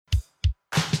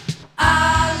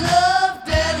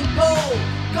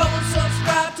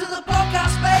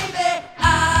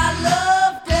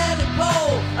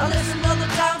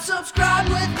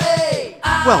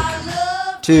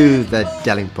Welcome to the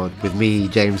Dellingpod with me,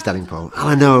 James Dellingpole.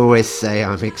 I know I always say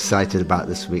I'm excited about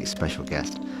this week's special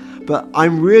guest, but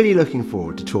I'm really looking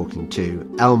forward to talking to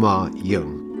Elmar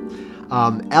Jung.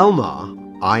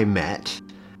 Elmar, I met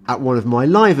at one of my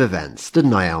live events,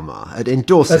 didn't I, Elmar? In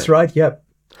Dorset. That's right, yeah,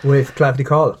 with Clive de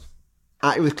Carl.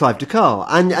 With Clive de Carl.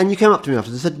 And you came up to me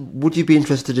after and said, would you be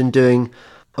interested in doing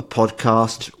a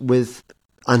podcast with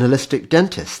an holistic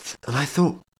dentist? And I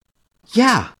thought,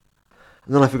 yeah.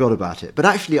 And then I forgot about it. But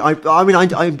actually,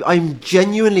 I'm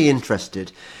genuinely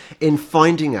interested in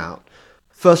finding out,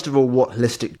 first of all, what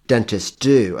holistic dentists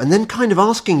do, and then kind of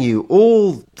asking you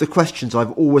all the questions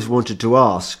I've always wanted to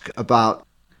ask about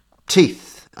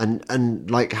teeth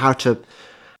and like how to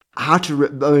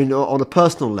on a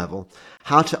personal level,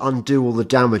 how to undo all the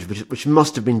damage which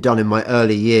must have been done in my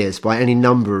early years by any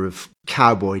number of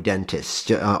cowboy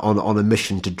dentists on a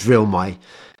mission to drill my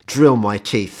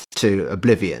teeth to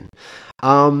oblivion.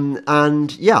 Ask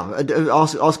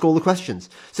all the questions.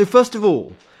 So first of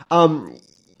all,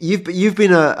 you've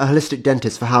been a holistic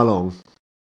dentist for how long?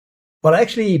 Well, I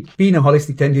actually been a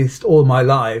holistic dentist all my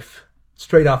life,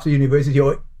 straight after university,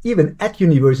 or even at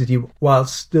university while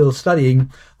still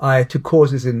studying. I took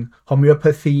courses in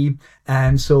homeopathy,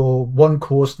 and so one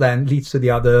course then leads to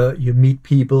the other. You meet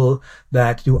people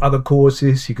that do other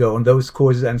courses, you go on those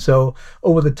courses, and so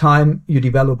over the time you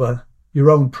develop your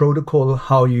own protocol,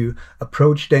 how you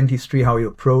approach dentistry, how you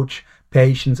approach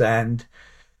patients. And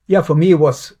yeah, for me, it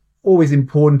was always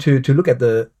important to look at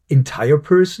the entire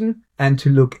person and to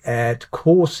look at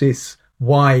causes,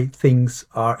 why things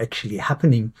are actually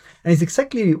happening. And it's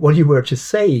exactly what you were just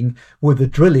saying with the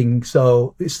drilling.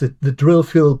 So it's the drill,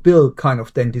 fill, bill kind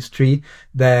of dentistry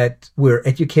that we're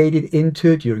educated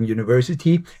into during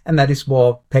university. And that is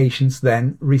what patients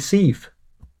then receive.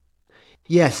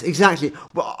 Yes, exactly.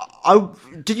 Well,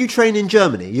 did you train in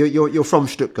Germany? You're from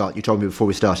Stuttgart, you told me before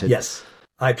we started. Yes,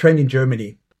 I trained in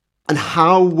Germany. And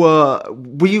how were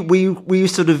you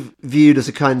sort of viewed as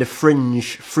a kind of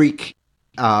fringe freak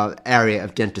area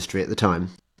of dentistry at the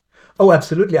time? Oh,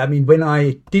 absolutely. I mean, when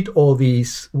I did all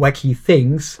these wacky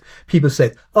things, people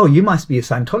said, "Oh, you must be a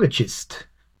Scientologist."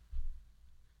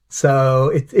 So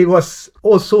it was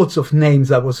all sorts of names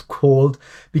I was called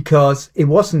because it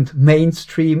wasn't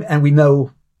mainstream. And we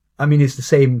know, I mean, it's the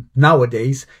same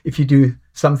nowadays. If you do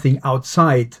something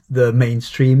outside the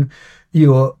mainstream,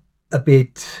 you're a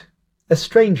bit a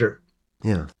stranger.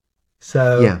 Yeah.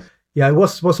 So yeah, it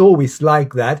was always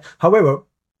like that. However,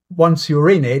 once you're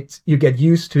in it, you get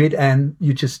used to it and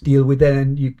you just deal with it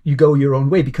and you go your own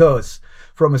way, because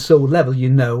from a soul level, you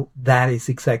know that is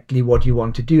exactly what you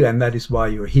want to do and that is why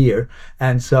you're here.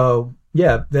 And so,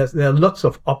 yeah, there are lots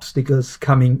of obstacles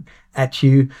coming at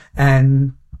you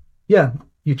and yeah,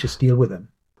 you just deal with them.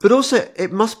 But also,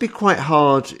 it must be quite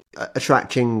hard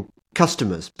attracting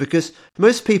customers, because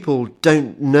most people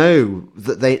don't know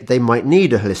that they might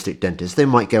need a holistic dentist. They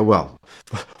might go, well,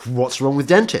 what's wrong with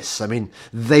dentists? I mean,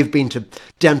 they've been to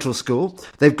dental school,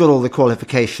 they've got all the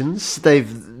qualifications, they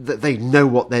know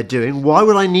what they're doing. Why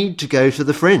would I need to go to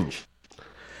the fringe?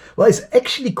 Well, it's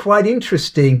actually quite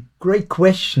interesting. Great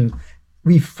question.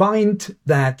 We find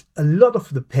that a lot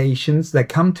of the patients that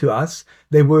come to us,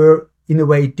 they were in a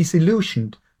way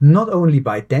disillusioned, not only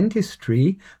by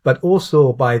dentistry, but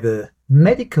also by the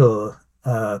medical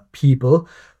people,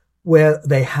 where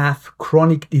they have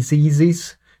chronic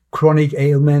diseases, chronic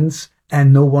ailments,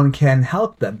 and no one can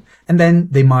help them. And then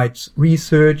they might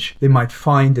research, they might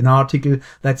find an article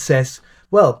that says,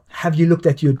 well, have you looked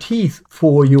at your teeth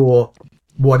for your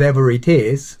whatever it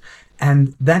is?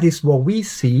 And that is what we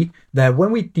see, that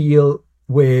when we deal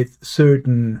with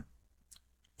certain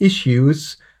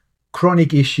issues,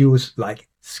 chronic issues like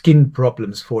skin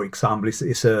problems, for example,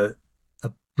 is a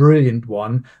brilliant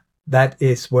one. That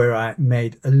is where I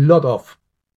made a lot of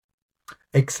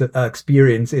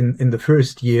experience in the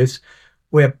first years,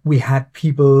 where we had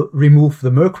people remove the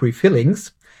mercury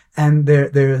fillings and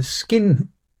their skin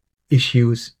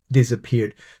issues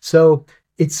disappeared. So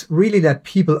it's really that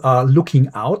people are looking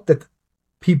out, that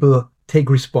people take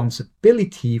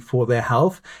responsibility for their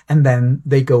health, and then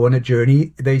they go on a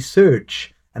journey, they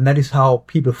search. And that is how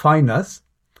people find us.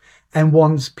 And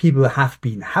once people have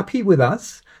been happy with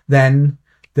us, then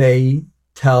they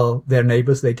tell their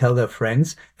neighbors, they tell their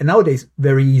friends. And nowadays,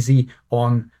 very easy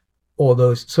on all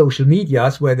those social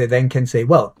medias where they then can say,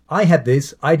 well, I had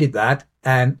this, I did that,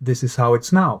 and this is how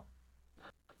it's now.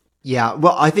 Yeah,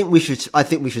 well, I think we should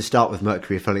start with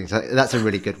mercury fillings. That's a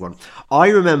really good one. I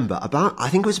remember I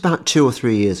think it was about 2 or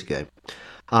 3 years ago.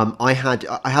 I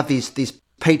have these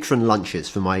patron lunches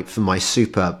for my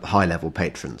super high level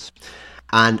patrons.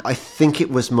 And I think it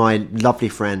was my lovely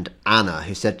friend Anna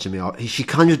who said to me, she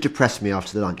kind of depressed me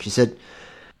after the lunch. She said,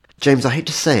 James, I hate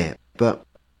to say it, but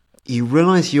you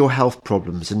realise your health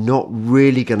problems are not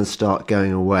really going to start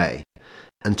going away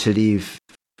until you've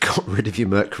got rid of your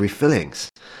mercury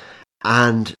fillings.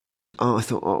 And I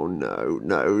thought, oh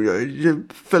no,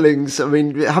 fillings. I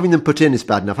mean, having them put in is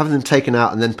bad enough. Having them taken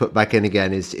out and then put back in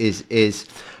again is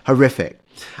horrific.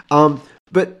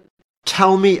 But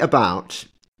tell me about,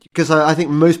 because I think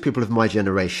most people of my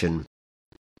generation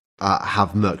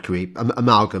have mercury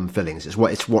amalgam fillings. It's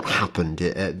what happened.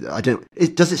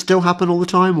 Does it still happen all the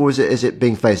time, or is it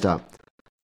being phased out?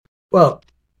 Well,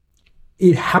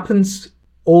 it happens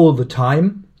all the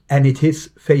time, and it is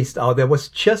phased out. There was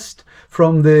just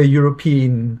from the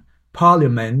European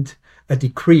Parliament a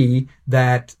decree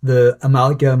that the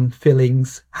amalgam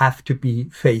fillings have to be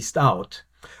phased out,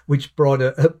 which brought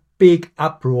a big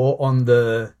uproar on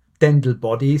the dental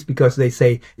bodies, because they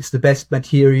say it's the best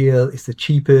material, it's the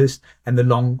cheapest, and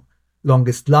the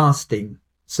longest lasting.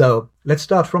 So let's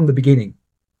start from the beginning.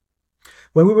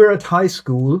 When we were at high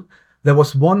school, there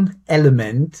was one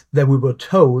element that we were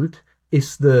told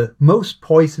is the most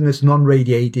poisonous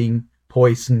non-radiating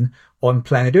poison on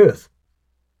planet Earth.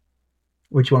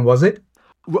 Which one was it?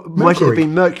 Might it have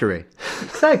been mercury?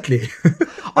 Exactly.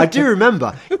 I do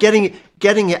remember getting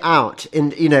it out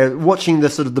and, watching the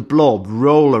sort of the blob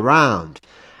roll around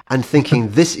and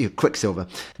thinking, this Quicksilver,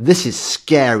 this is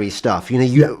scary stuff.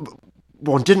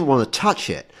 One didn't want to touch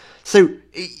it. So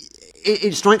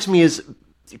it strikes me as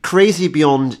crazy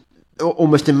beyond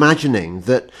almost imagining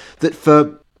that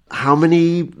for how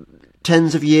many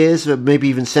tens of years or maybe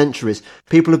even centuries,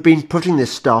 people have been putting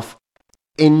this stuff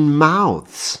in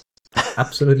mouths.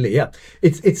 Absolutely, yeah.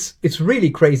 It's really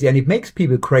crazy, and it makes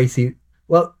people crazy.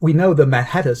 Well, we know the Mad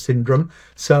Hatter syndrome,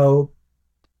 so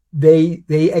they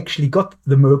actually got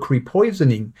the mercury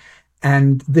poisoning,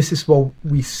 and this is what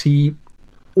we see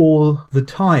all the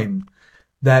time,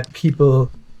 that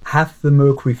people have the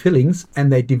mercury fillings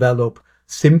and they develop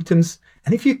symptoms.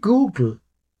 And if you Google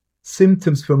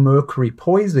symptoms for mercury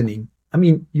poisoning, I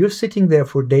mean, you're sitting there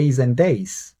for days and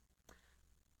days.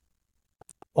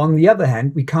 On the other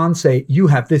hand, we can't say you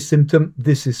have this symptom,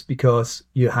 this is because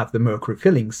you have the mercury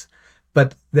fillings.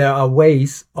 But there are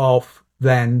ways of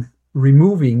then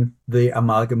removing the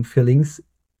amalgam fillings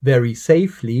very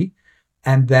safely,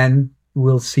 and then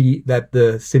we'll see that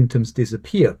the symptoms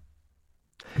disappear.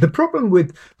 The problem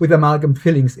with amalgam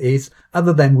fillings is,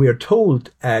 other than we're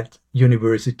told at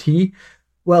university,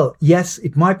 well, yes,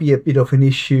 it might be a bit of an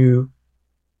issue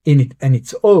in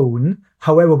its own.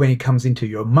 However, when it comes into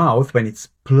your mouth, when it's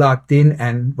plugged in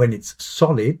and when it's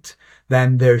solid,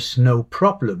 then there's no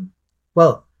problem.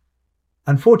 Well,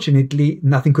 unfortunately,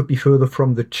 nothing could be further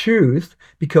from the truth,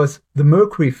 because the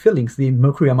mercury fillings, the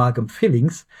mercury amalgam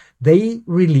fillings, they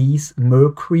release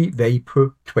mercury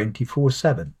vapor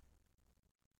 24/7.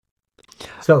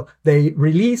 So they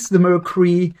release the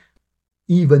mercury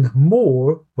even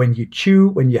more when you chew,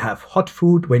 when you have hot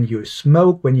food, when you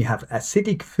smoke, when you have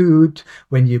acidic food,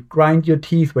 when you grind your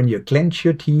teeth, when you clench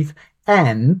your teeth,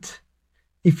 and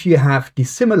if you have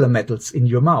dissimilar metals in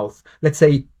your mouth. Let's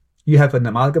say you have an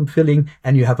amalgam filling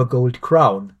and you have a gold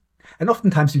crown. And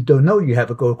oftentimes you don't know you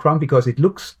have a gold crown because it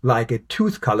looks like a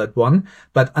tooth-colored one,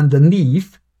 but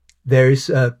underneath there is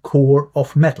a core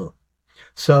of metal.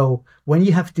 So when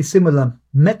you have dissimilar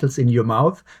metals in your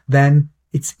mouth, then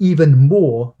it's even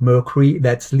more mercury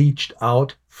that's leached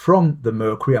out from the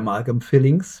mercury amalgam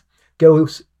fillings,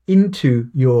 goes into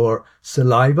your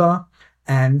saliva.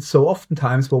 And so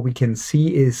oftentimes what we can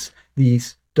see is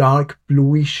these dark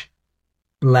bluish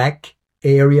black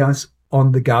areas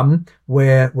on the gum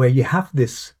where you have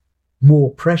this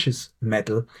more precious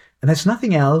metal. And that's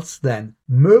nothing else than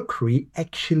mercury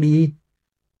actually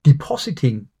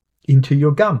depositing into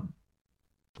your gum.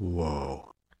 Whoa.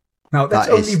 Now, that's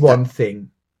only one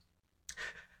thing.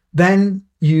 Then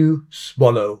you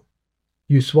swallow.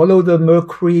 You swallow the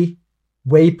mercury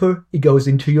vapor, it goes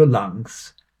into your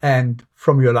lungs. And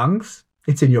from your lungs,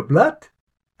 it's in your blood.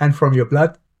 And from your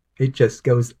blood, it just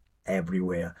goes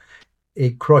everywhere.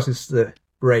 It crosses the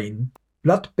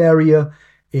brain-blood barrier.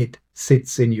 It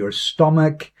sits in your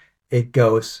stomach. It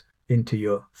goes into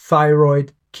your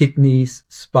thyroid, kidneys,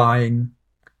 spine,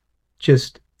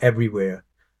 just everywhere.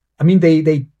 I mean, they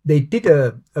did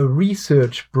a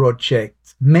research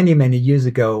project many years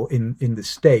ago in the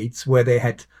States where they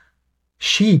had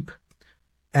sheep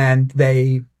and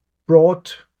they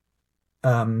brought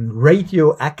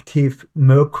radioactive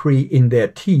mercury in their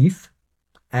teeth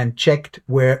and checked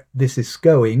where this is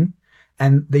going.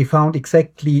 And they found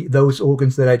exactly those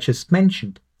organs that I just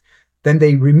mentioned. Then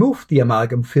they removed the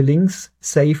amalgam fillings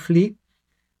safely,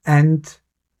 and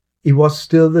it was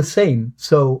still the same.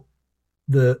 So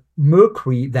the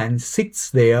mercury then sits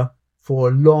there for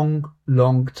a long,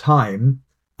 long time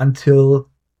until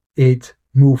it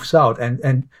moves out.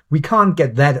 And we can't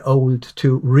get that old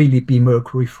to really be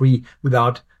mercury free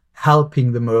without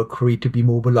helping the mercury to be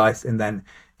mobilized and then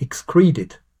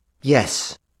excreted.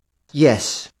 Yes.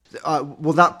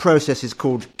 Well, that process is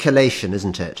called chelation,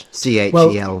 isn't it? CHEL.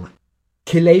 Well,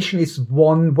 chelation is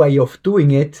one way of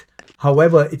doing it.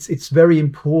 However, it's very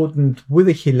important with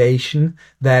a chelation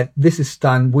that this is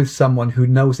done with someone who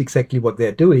knows exactly what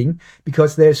they're doing,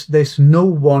 because there's no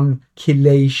one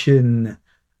chelation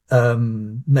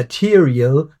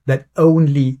material that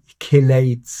only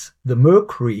chelates the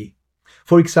mercury.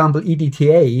 For example,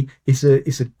 EDTA is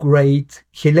a great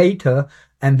chelator,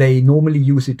 and they normally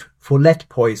use it for lead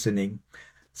poisoning.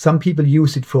 Some people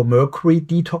use it for mercury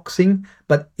detoxing,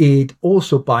 but it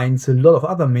also binds a lot of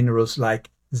other minerals like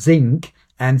zinc,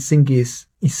 and zinc is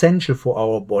essential for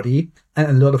our body, and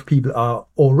a lot of people are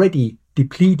already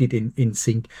depleted in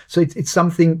zinc. So it's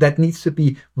something that needs to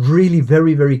be really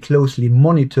very, very closely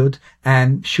monitored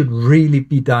and should really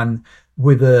be done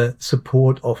with the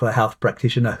support of a health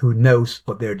practitioner who knows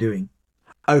what they're doing.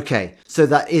 Okay, so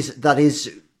that is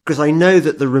because I know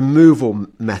that the removal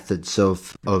methods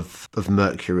of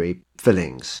mercury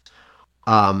fillings,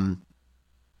 the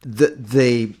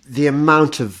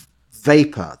amount of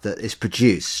vapor that is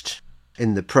produced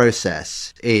in the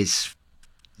process is,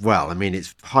 well, I mean,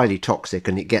 it's highly toxic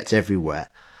and it gets everywhere,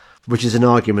 which is an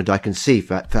argument I can see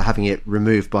for having it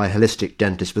removed by a holistic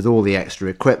dentist with all the extra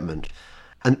equipment.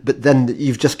 But then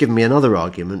you've just given me another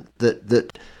argument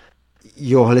that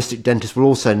your holistic dentist will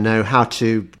also know how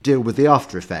to deal with the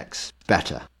after effects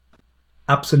better.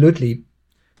 Absolutely,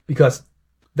 because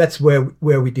that's where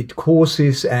we did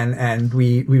courses and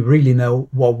we really know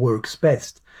what works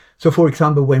best. So, for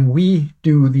example, when we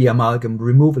do the amalgam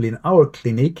removal in our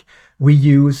clinic, we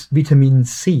use vitamin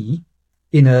C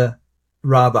in a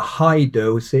rather high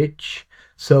dosage.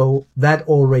 So that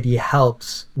already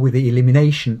helps with the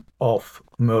elimination of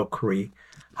mercury.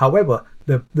 However,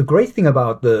 the great thing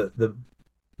about the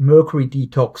mercury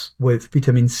detox with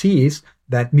vitamin C is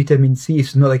that vitamin C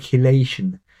is not a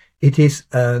chelation. It is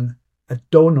a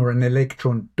donor, an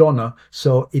electron donor,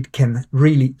 so it can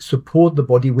really support the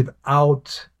body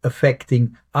without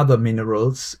affecting other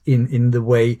minerals in the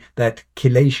way that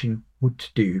chelation would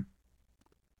do.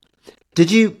 Did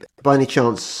you, by any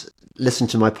chance, listen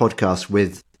to my podcast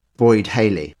with Boyd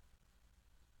Haley?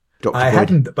 I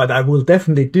hadn't, but I will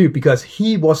definitely do, because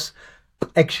he was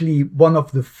actually one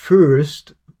of the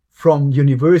first from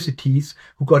universities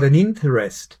who got an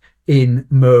interest in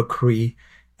mercury,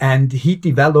 and he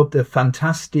developed a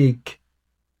fantastic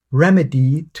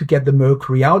remedy to get the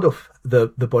mercury out of the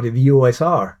body, the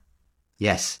OSR.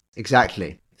 Yes,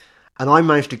 exactly. And I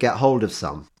managed to get hold of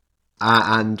some.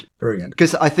 And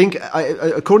because I think,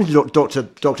 according to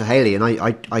Dr. Haley, and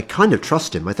I kind of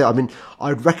trust him.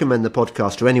 I'd recommend the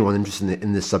podcast to anyone interested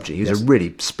in this subject. He's a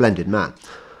really splendid man.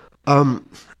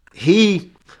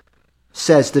 He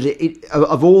says that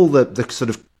of all the sort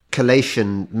of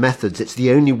chelation methods, it's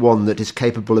the only one that is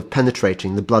capable of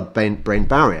penetrating the blood-brain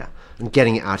barrier and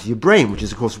getting it out of your brain, which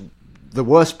is, of course, the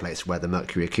worst place where the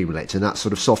mercury accumulates, in that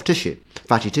sort of soft tissue,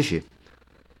 fatty tissue.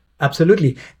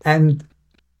 Absolutely. And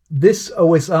this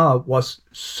OSR was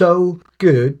so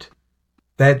good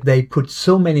that they put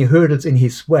so many hurdles in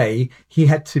his way. He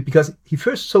had to, because he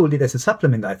first sold it as a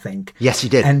supplement, I think. Yes, he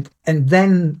did. And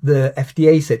then the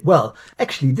FDA said, well,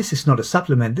 actually, this is not a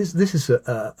supplement. This is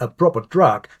a proper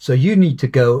drug. So you need to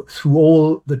go through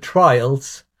all the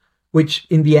trials, which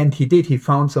in the end he did. He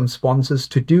found some sponsors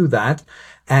to do that.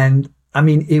 And I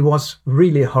mean, it was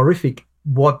really horrific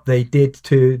what they did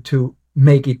to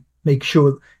make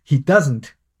sure he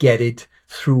doesn't get it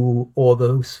through all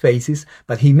those phases,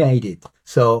 but he made it.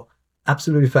 So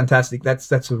absolutely fantastic.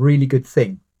 That's a really good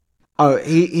thing. Oh,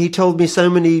 he told me so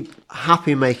many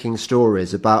happy making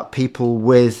stories about people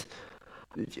with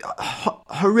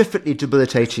horrifically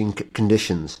debilitating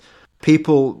conditions,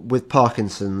 people with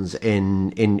Parkinson's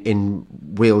in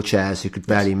wheelchairs who could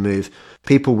barely move,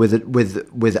 people with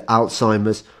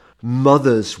Alzheimer's,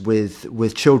 mothers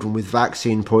with children with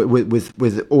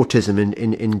with autism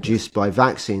induced by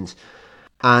vaccines,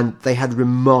 and they had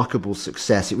remarkable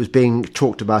success. It was being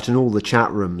talked about in all the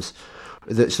chat rooms,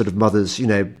 that sort of mothers,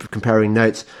 comparing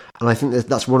notes. And I think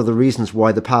that's one of the reasons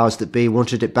why the powers that be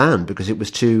wanted it banned, because it was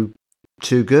too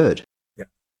good. Yeah,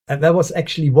 and that was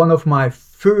actually one of my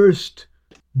first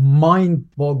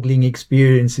mind-boggling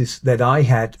experiences that I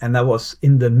had, and that was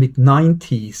in the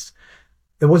mid-90s.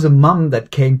 there was a mum that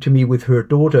came to me with her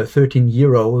daughter,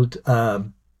 13-year-old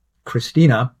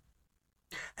Christina,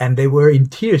 and they were in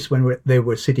tears when they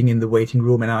were sitting in the waiting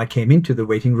room, and I came into the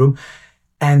waiting room,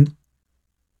 and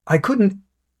I couldn't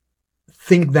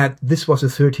think that this was a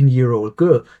 13-year-old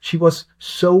girl. She was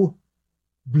so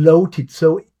bloated,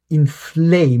 so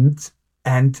inflamed,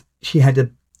 and she had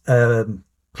a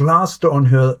plaster on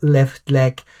her left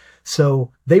leg.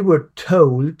 So they were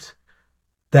told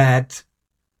that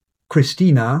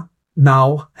Christina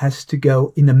now has to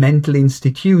go in a mental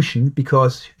institution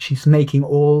because she's making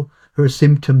all her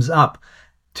symptoms up.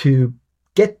 To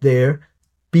get there,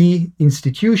 be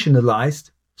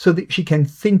institutionalized, so that she can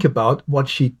think about what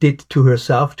she did to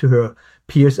herself, to her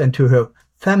peers, and to her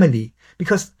family.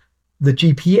 Because the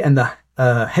GP and the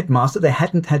headmaster, they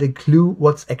hadn't had a clue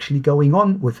what's actually going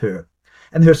on with her.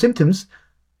 And her symptoms,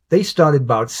 they started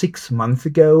about 6 months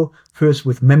ago, first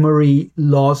with memory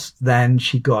loss, then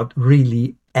she got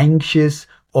really anxious,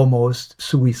 almost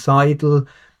suicidal,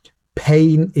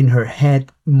 pain in her head,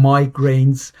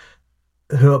 migraines.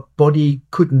 Her body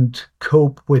couldn't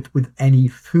cope with any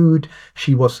food.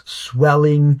 She was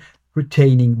swelling,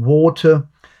 retaining water.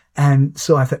 And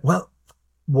so I thought, well,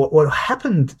 what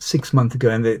happened 6 months ago?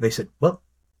 And they said, well,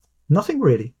 nothing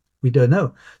really. We don't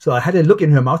know. So I had a look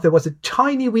in her mouth. There was a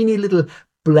tiny, weeny little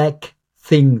black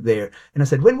thing there. And I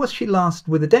said, when was she last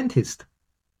with a dentist?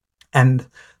 And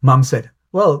Mum said,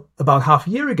 well, about half a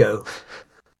year ago.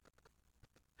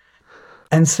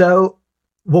 And so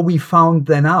what we found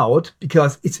then out,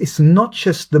 because it's not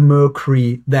just the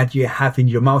mercury that you have in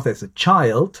your mouth as a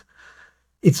child,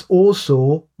 it's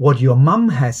also what your mum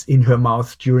has in her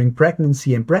mouth during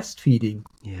pregnancy and breastfeeding.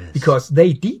 Yes. Because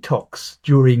they detox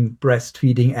during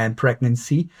breastfeeding and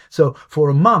pregnancy. So for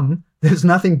a mum, there's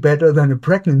nothing better than a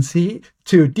pregnancy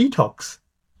to detox.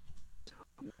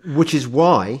 Which is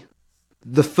why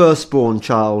the firstborn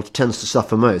child tends to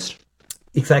suffer most.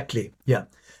 Exactly, yeah.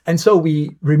 And so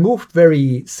we removed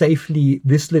very safely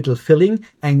this little filling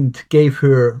and gave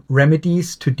her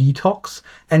remedies to detox.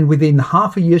 And within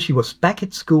half a year, she was back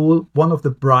at school, one of the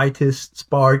brightest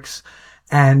sparks.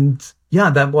 And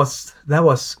yeah, that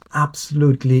was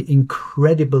absolutely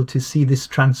incredible to see this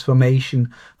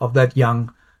transformation of that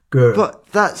young girl.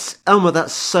 But Elmar,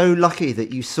 that's so lucky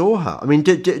that you saw her. I mean,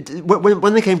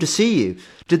 when they came to see you,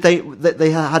 did they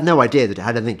had no idea that it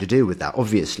had anything to do with that,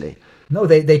 obviously? No,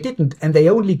 they didn't. And they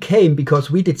only came because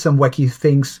we did some wacky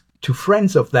things to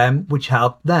friends of them, which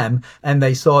helped them. And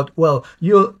they thought, well,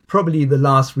 you're probably the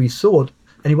last resort.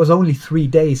 And it was only 3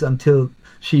 days until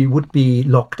she would be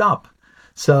locked up.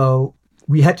 So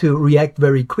we had to react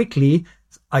very quickly.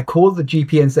 I called the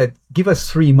GP and said, give us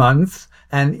 3 months.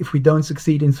 And if we don't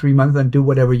succeed in 3 months, then do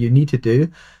whatever you need to do.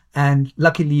 And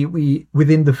luckily,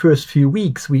 within the first few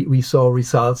weeks, we saw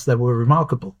results that were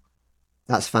remarkable.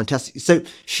 That's fantastic. So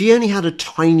she only had a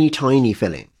tiny, tiny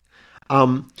filling.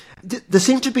 There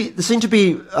seem to be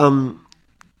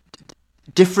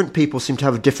different people seem to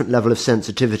have a different level of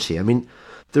sensitivity. I mean,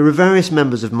 there are various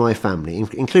members of my family,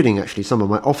 including actually some of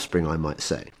my offspring, I might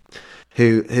say,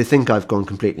 who think I've gone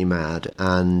completely mad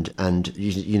and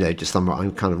you know, just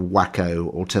I'm kind of wacko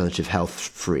alternative health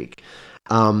freak,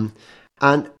 and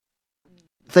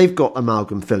they've got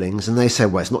amalgam fillings, and they say,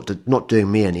 well, it's not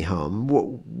doing me any harm.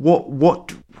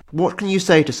 What can you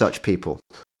say to such people?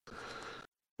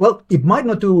 Well, it might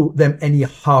not do them any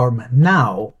harm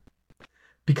now,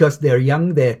 because they're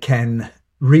young. They can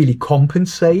really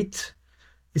compensate.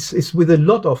 It's with a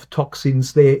lot of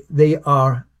toxins. They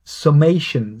are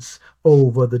summations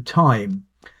over the time,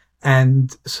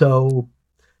 and so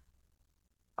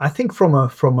I think from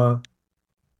a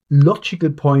logical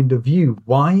point of view,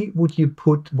 why would you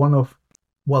put one of,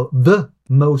 well, the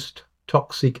most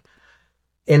toxic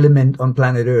element on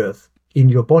planet Earth in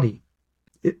your body?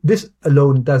 This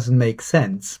alone doesn't make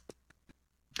sense.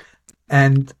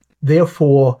 And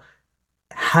therefore,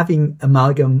 having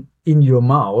amalgam in your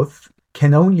mouth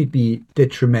can only be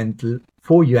detrimental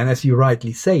for you. And as you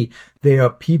rightly say, there are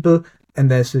people,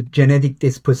 and there's a genetic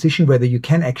disposition whether you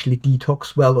can actually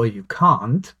detox well or you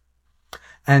can't.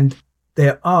 And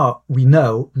there are, we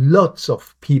know, lots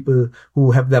of people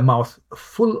who have their mouth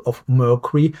full of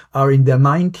mercury, are in their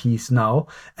 90s now,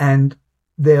 and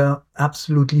they're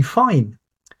absolutely fine.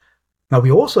 Now,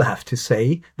 we also have to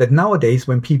say that nowadays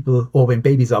when people, or when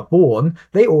babies are born,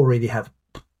 they already have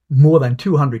more than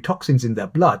 200 toxins in their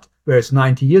blood, whereas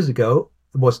 90 years ago,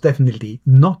 it was definitely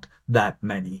not that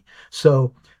many.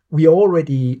 So we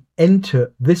already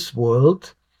enter this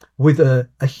world with a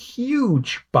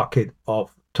huge bucket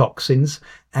of toxins,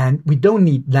 and we don't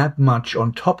need that much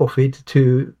on top of it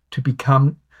to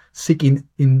become sick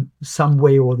in some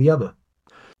way or the other.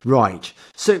 Right.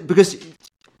 So, because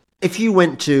if you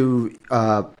went to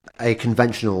a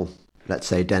conventional, let's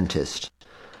say, dentist,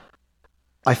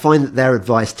 I find that their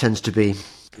advice tends to be,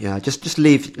 yeah, just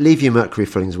leave your mercury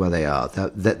fillings where they are.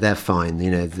 They're fine.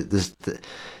 You know,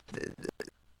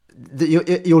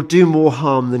 you'll do more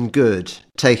harm than good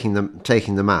taking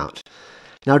them out.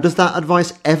 Now, does that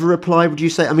advice ever apply? Would you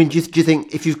say? I mean, do you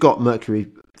think if you've got mercury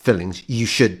fillings, you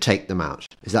should take them out?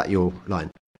 Is that your line?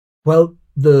 Well,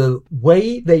 the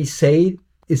way they say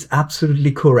is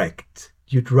absolutely correct.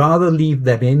 You'd rather leave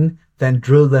them in than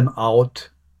drill them out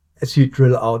as you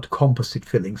drill out composite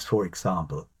fillings, for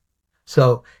example.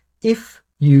 So if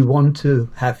you want to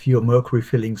have your mercury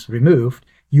fillings removed,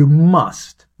 you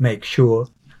must make sure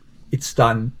it's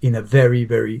done in a very,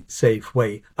 very safe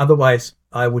way. Otherwise,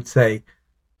 I would say,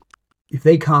 if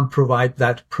they can't provide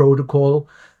that protocol,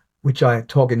 which I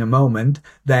talk in a moment,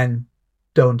 then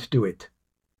don't do it.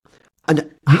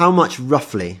 And how much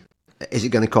roughly is it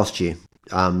going to cost you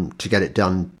to get it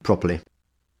done properly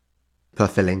per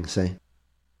filling, say?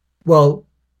 Well,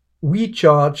 we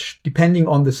charge, depending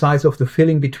on the size of the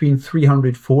filling, between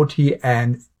 340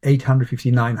 and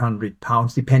 850, 900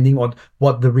 pounds, depending on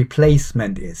what the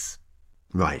replacement is.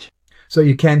 Right. So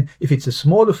you can, if it's a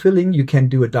smaller filling, you can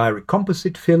do a direct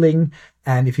composite filling.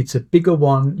 And if it's a bigger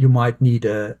one, you might need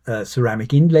a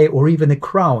ceramic inlay or even a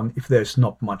crown if there's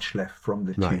not much left from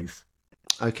the tooth.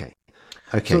 Okay.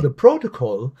 So the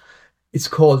protocol is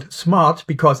called SMART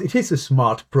because it is a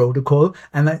SMART protocol,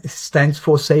 and that stands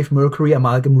for Safe Mercury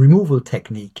Amalgam Removal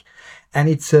Technique. And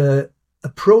it's a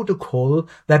protocol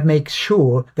that makes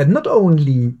sure that not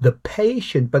only the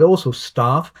patient, but also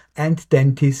staff and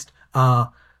dentist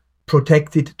are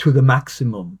protected to the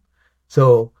maximum.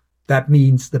 So that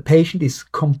means the patient is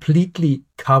completely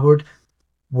covered,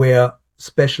 where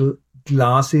special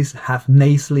glasses have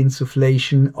nasal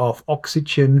insufflation of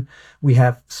oxygen. We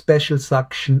have special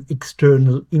suction,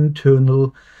 external,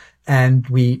 internal, and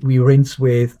we rinse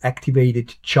with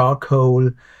activated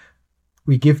charcoal.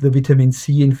 We give the vitamin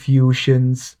C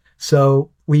infusions. So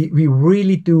we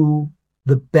really do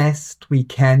the best we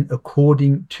can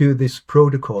according to this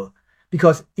protocol.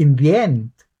 Because in the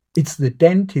end, it's the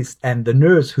dentist and the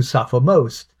nurse who suffer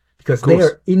most, because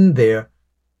they're in there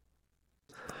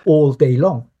all day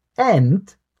long.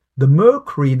 And the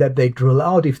mercury that they drill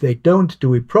out, if they don't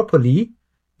do it properly,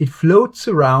 it floats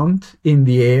around in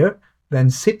the air, then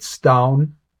sits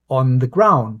down on the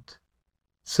ground.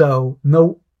 So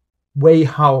no way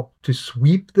how to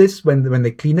sweep this when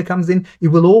the cleaner comes in. It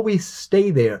will always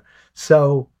stay there.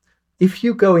 So if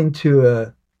you go into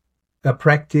a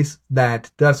practice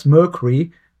that does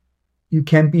mercury, you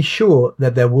can be sure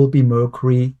that there will be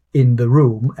mercury in the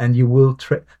room, and you will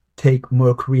take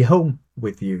mercury home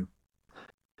with you.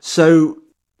 So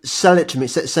sell it to me.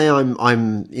 Say I'm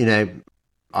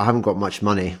I haven't got much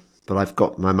money, but I've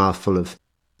got my mouth full of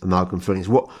amalgam fillings.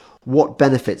 What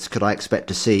benefits could I expect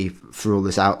to see for all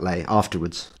this outlay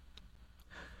afterwards?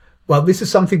 Well, this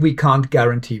is something we can't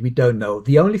guarantee. We don't know.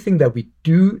 The only thing that we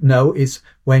do know is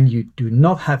when you do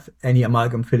not have any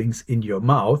amalgam fillings in your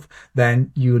mouth,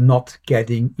 then you're not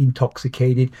getting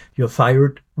intoxicated. Your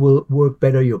thyroid will work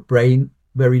better. Your brain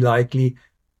very likely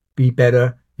be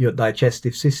better. Your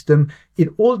digestive system. It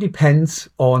all depends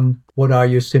on what are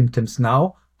your symptoms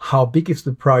now, how big is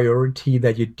the priority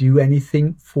that you do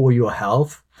anything for your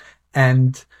health,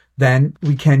 and then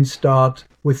we can start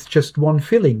with just one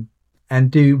filling and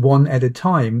do one at a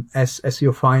time as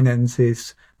your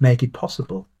finances make it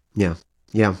possible. Yeah.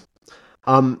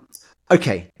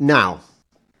 Okay, now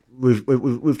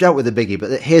we've dealt with the biggie,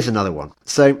 but here's another one.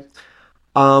 So,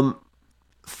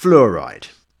 fluoride.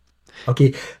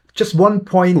 Okay, just one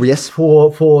point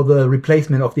for the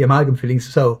replacement of the amalgam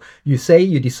fillings. So you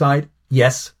decide,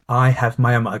 yes, I have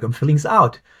my amalgam fillings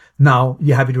out. Now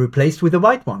you have it replaced with the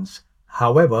white ones.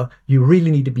 However, you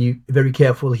really need to be very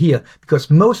careful here, because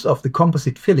most of the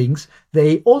composite fillings,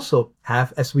 they also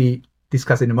have, as we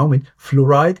discuss in a moment,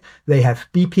 fluoride, they have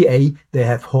BPA, they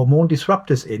have hormone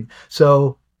disruptors in.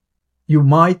 So you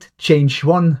might change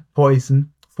one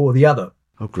poison for the other.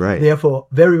 Oh, great. Therefore,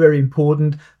 very, very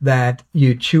important that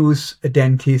you choose a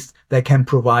dentist that can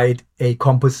provide a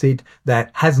composite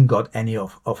that hasn't got any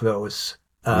of those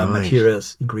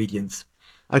materials, ingredients.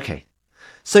 Okay.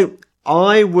 So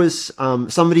I was,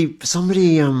 somebody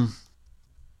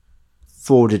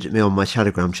forwarded it me on my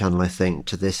Telegram channel, I think,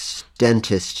 to this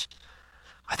dentist.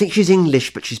 I think she's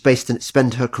English, but she's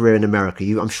spent her career in America.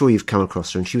 I'm sure you've come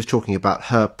across her, and she was talking about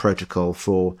her protocol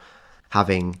for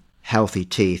having healthy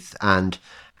teeth and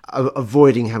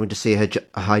avoiding having to see a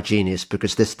hygienist,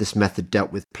 because this method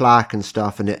dealt with plaque and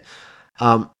stuff, and it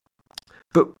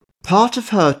but part of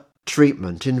her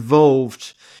treatment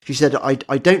involved, she said, I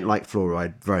don't like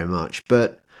fluoride very much,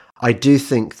 but I do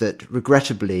think that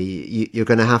regrettably you're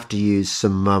going to have to use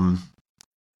some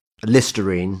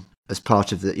Listerine as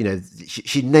part of the,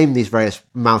 she named these various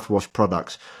mouthwash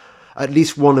products, at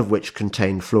least one of which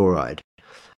contained fluoride.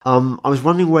 I was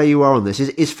wondering where you are on this.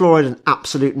 Is fluoride an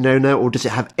absolute no-no, or does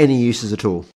it have any uses at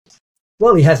all?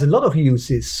 Well, it has a lot of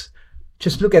uses.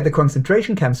 Just look at the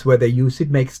concentration camps where they use it,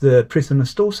 makes the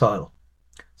prisoners docile.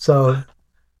 So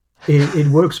it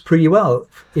works pretty well.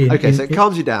 So it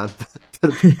calms you down.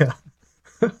 Yeah.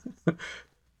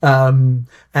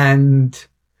 And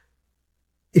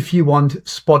if you want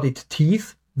spotted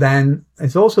teeth, then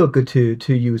it's also good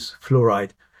to use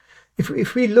fluoride.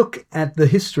 If we look at the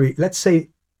history, let's say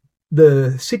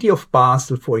the city of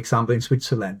Basel, for example, in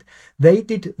Switzerland, they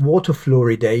did water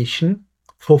fluoridation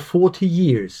for 40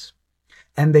 years.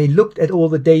 And they looked at all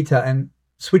the data, and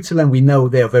Switzerland, we know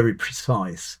they are very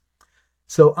precise.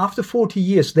 So after 40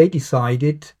 years, they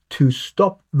decided to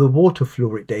stop the water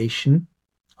fluoridation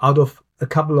out of a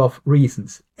couple of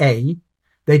reasons. A,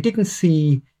 they didn't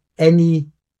see any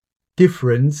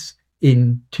difference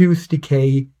in tooth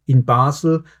decay in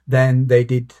Basel than they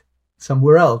did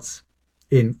somewhere else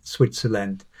in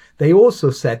Switzerland. They also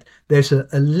said there's a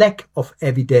lack of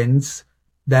evidence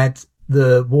that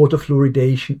the water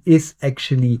fluoridation is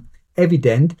actually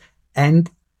evident. And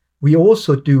we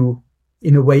also do,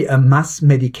 in a way, a mass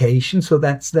medication. So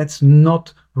that's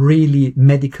not really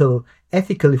medical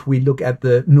ethical if we look at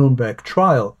the Nuremberg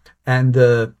trial.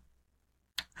 And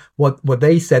what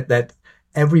they said, that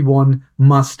everyone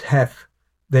must have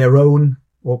their own,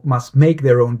 or must make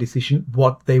their own decision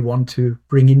what they want to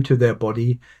bring into their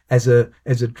body as a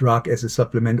drug, as a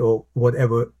supplement, or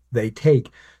whatever they take.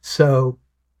 So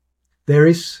there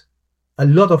is a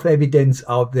lot of evidence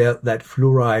out there that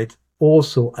fluoride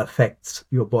also affects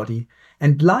your body.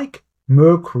 And like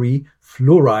mercury,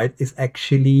 fluoride is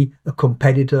actually a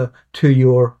competitor to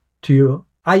your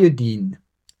iodine.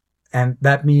 And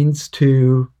that means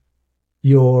to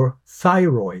your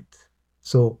thyroid.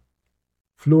 So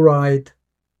fluoride,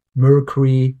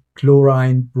 mercury,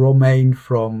 chlorine, bromine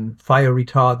from fire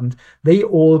retardant, they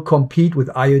all compete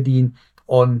with iodine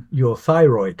on your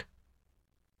thyroid.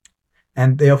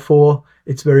 And therefore,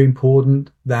 it's very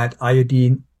important that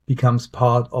iodine becomes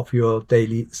part of your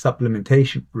daily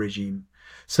supplementation regime.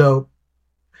 So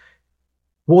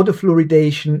water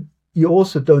fluoridation, you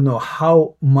also don't know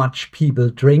how much people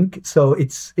drink. So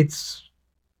it's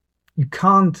you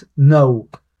can't know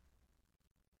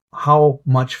how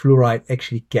much fluoride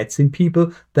actually gets in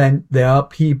people. Then there are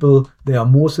people, they are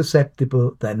more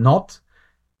susceptible than not.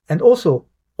 And also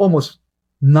almost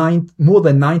more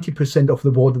than 90% of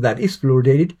the water that is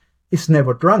fluoridated is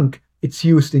never drunk. It's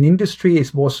used in industry,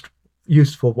 it's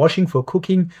used for washing, for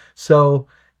cooking. So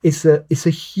it's a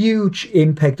huge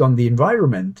impact on the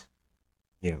environment.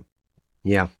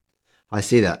 Yeah, I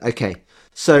see that. Okay,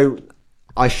 so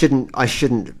I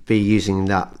shouldn't be using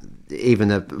that, even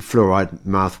a fluoride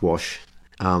mouthwash.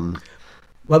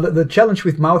 Well, the challenge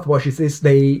with mouthwashes is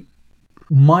they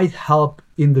might help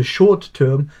in the short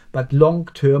term, but long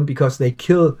term, because they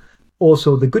kill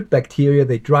also the good bacteria,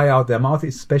 they dry out their mouth,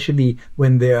 especially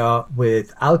when they are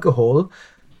with alcohol.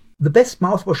 The best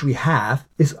mouthwash we have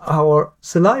is our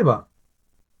saliva.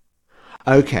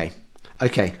 Okay.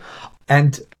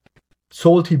 And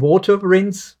salty water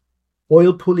rinse,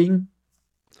 oil pulling.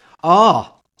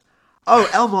 Oh,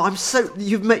 Elmar,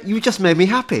 you just made me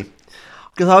happy,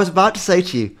 because I was about to say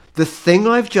to you, the thing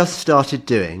I've just started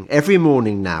doing every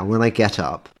morning now when I get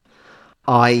up,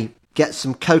 I get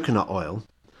some coconut oil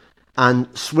and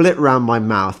swill it around my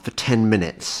mouth for 10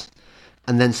 minutes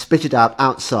and then spit it out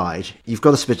outside. You've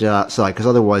got to spit it outside because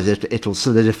otherwise it'll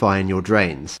solidify in your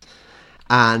drains.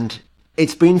 And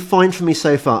it's been fine for me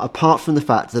so far, apart from the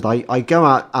fact that I go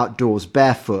outdoors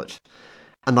barefoot,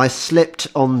 and I slipped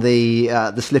on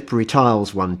the slippery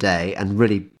tiles one day and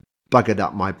really buggered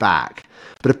up my back.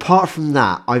 But apart from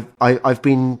that, I've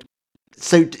been.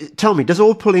 So tell me, does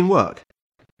oil pulling work?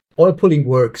 Oil pulling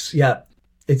works, yeah.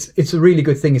 It's a really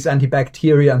good thing. It's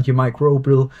antibacterial,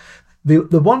 antimicrobial.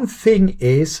 The one thing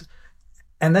is,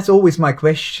 and that's always my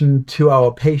question to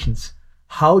our patients,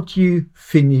 how do you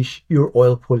finish your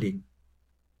oil pulling?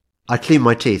 I clean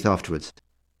my teeth afterwards.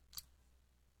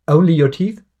 Only your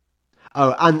teeth?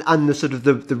 Oh, and the sort of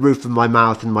the roof of my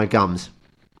mouth and my gums.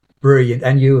 Brilliant.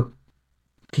 And you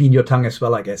clean your tongue as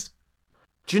well, I guess.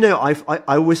 Do you know,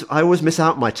 I always miss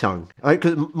out my tongue.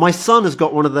 Because my son has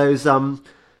got one of those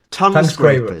tongue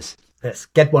scrapers. Yes,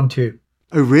 get one too.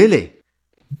 Oh, really?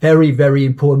 Very, very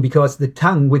important, because the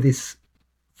tongue with its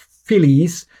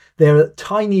fillets, they're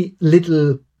tiny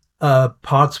little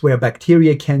parts where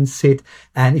bacteria can sit.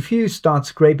 And if you start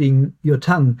scraping your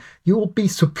tongue, you will be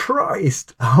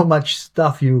surprised how much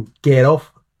stuff you get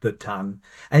off the tongue.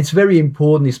 And it's very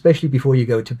important, especially before you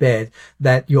go to bed,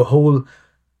 that your whole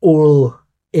oral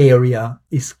area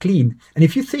is clean. And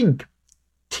if you think,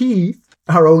 teeth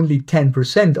are only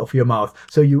 10% of your mouth,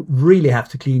 so you really have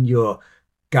to clean your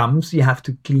gums, you have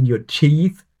to clean your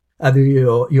teeth,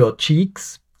 your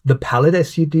cheeks, the palate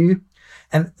as you do.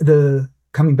 And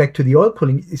coming back to the oil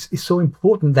pulling is so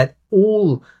important that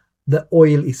all the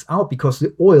oil is out, because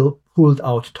the oil pulled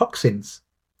out toxins.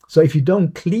 So if you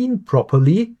don't clean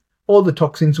properly, all the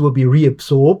toxins will be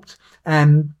reabsorbed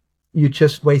and you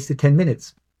just wasted 10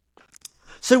 minutes.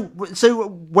 So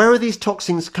where are these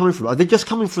toxins coming from? Are they just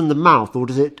coming from the mouth, or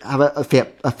does it have a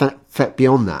effect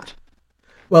beyond that?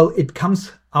 Well, it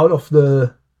comes out of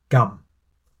the gum.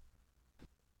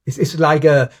 It's like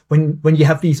when you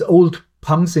have these old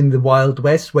pumps in the Wild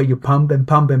West where you pump and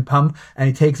pump and pump, and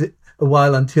it takes a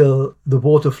while until the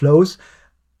water flows.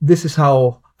 This is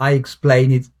how I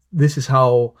explain it. This is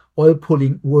how oil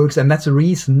pulling works, and that's the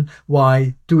reason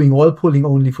why doing oil pulling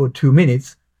only for 2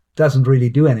 minutes doesn't really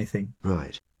do anything.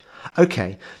 Right.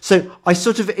 Okay. So I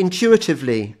sort of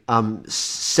intuitively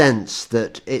sense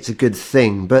that it's a good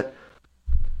thing, but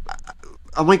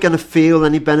am I going to feel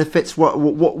any benefits? What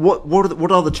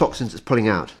are the toxins it's pulling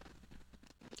out?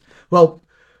 Well,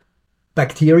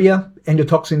 bacteria,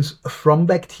 endotoxins from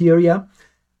bacteria.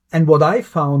 And what I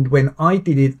found when I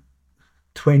did it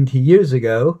 20 years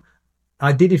ago,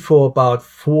 I did it for about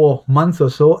 4 months or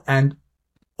so, and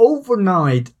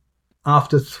overnight,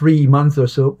 after 3 months or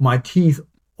so, my teeth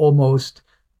almost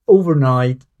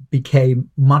overnight became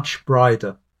much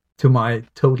brighter, to my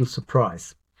total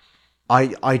surprise.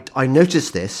 I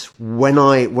noticed this when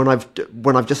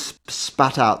I've just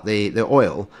spat out the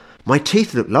oil. My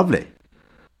teeth look lovely.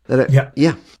 Yeah.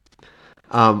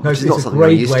 It's a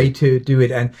great way to do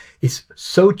it, and it's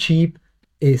so cheap,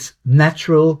 it's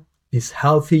natural, it's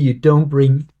healthy. You don't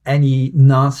bring any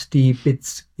nasty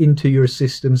bits into your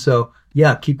system. So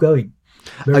yeah, keep going.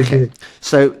 Very good.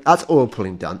 So that's oil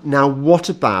pulling done. Now, what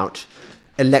about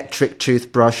electric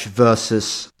toothbrush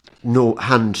versus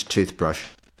hand toothbrush?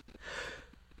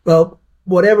 Well,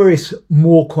 whatever is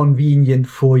more convenient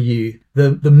for you.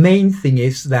 The main thing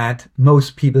is that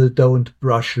most people don't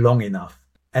brush long enough.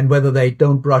 And whether they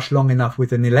don't brush long enough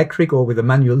with an electric or with a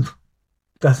manual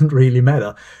doesn't really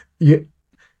matter.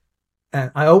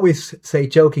 And I always say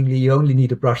jokingly, you only need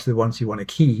to brush the ones you want to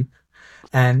keep.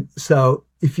 And so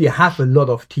if you have a lot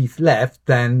of teeth left,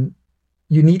 then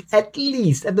you need at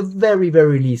the very,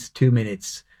 very least 2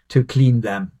 minutes to clean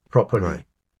them properly. Right.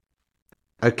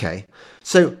 Okay.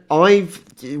 So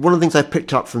one of the things I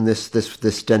picked up from this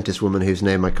dentist woman whose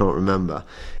name I can't remember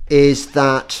is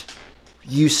that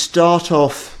you start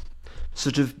off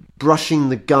sort of brushing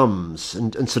the gums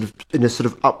and sort of in a sort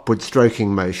of upward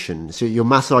stroking motion. So you're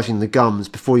massaging the gums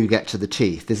before you get to the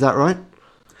teeth. Is that right?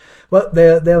 Well,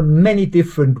 there are many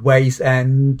different ways,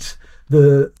 and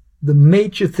the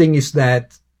major thing is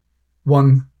that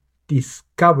one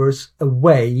discovers a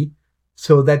way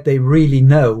so that they really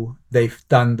know they've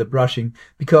done the brushing.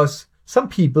 Because some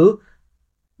people,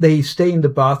 they stay in the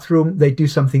bathroom, they do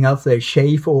something else, they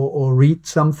shave or read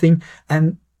something,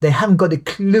 and they haven't got a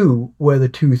clue where the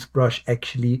toothbrush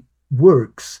actually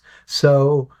works.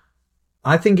 So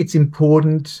I think it's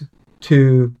important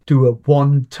to do a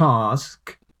one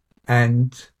task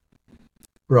and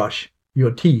brush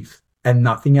your teeth and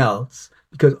nothing else,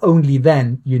 because only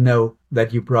then you know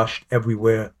that you brushed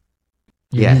everywhere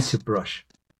you need to brush.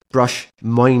 Brush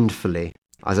mindfully,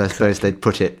 as I suppose they'd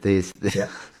put it.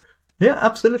 Yeah,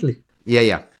 absolutely.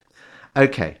 Yeah.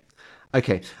 Okay.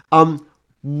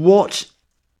 What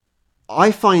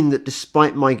I find that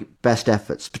despite my best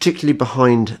efforts, particularly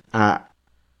behind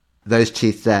those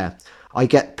teeth there, I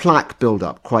get plaque build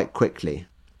up quite quickly.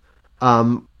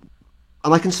 And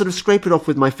I can sort of scrape it off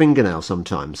with my fingernail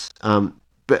sometimes.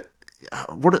 But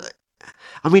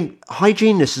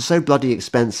hygienists are so bloody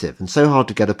expensive and so hard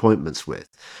to get appointments with.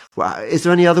 Is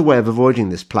there any other way of avoiding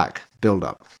this plaque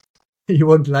build-up? You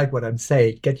won't like what I'm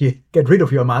saying. Get rid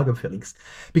of your amalgam fillings,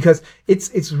 because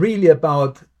it's really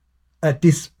about a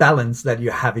disbalance that you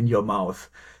have in your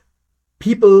mouth.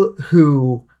 People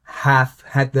who have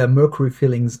had their mercury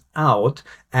fillings out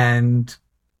and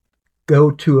go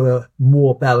to a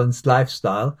more balanced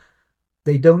lifestyle,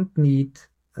 they don't need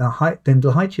a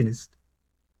dental hygienist.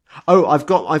 Oh,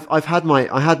 I had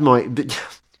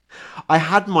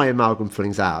my amalgam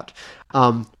fillings out,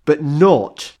 but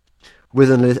not with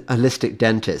an holistic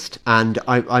dentist. And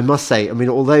I must say, I mean,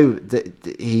 although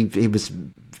he was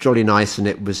jolly nice, and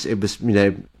it was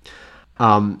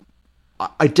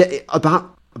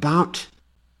about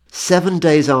 7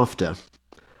 days after,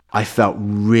 I felt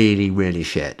really, really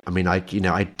shit. I mean, I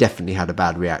definitely had a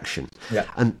bad reaction. Yeah.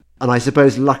 And I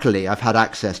suppose luckily I've had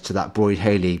access to that Boyd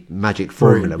Haley magic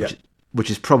formula, Yeah. which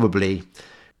has probably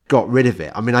got rid of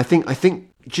it. I mean, I think.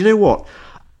 Do you know what?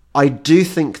 I do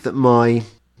think that my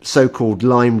so-called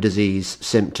Lyme disease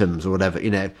symptoms or whatever,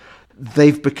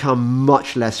 they've become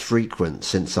much less frequent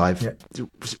since I've. Yeah.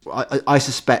 I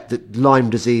suspect that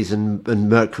Lyme disease and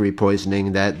mercury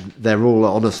poisoning, they're all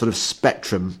on a sort of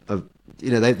spectrum of,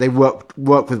 they work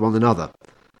with one another.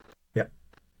 Yeah.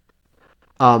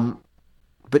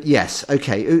 But yes,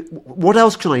 okay. What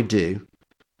else can I do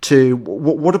to?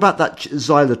 What about that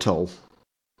xylitol?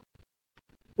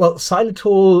 Well,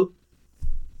 xylitol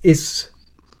is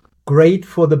great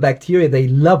for the bacteria. They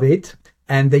love it,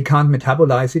 and they can't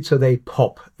metabolize it, so they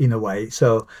pop in a way.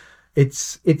 So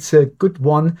it's a good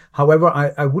one. However,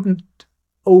 I wouldn't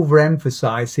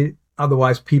overemphasize it.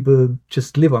 Otherwise, people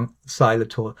just live on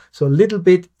xylitol. So a little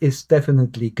bit is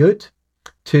definitely good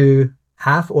to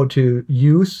have or to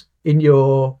use in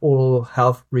your oral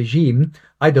health regime.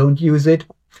 I don't use it,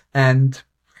 and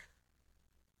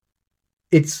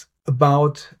it's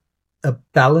about a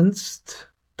balanced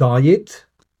diet,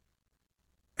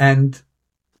 and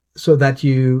so that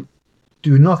you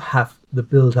do not have the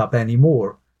build-up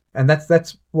anymore. And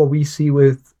that's what we see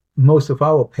with most of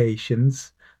our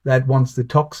patients, that once the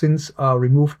toxins are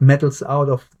removed, metals out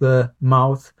of the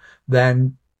mouth,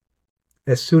 then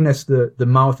as soon as the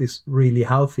mouth is really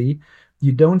healthy,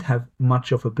 you don't have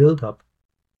much of a build-up.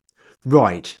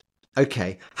 Right.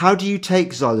 Okay. How do you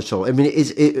take xylitol? I mean,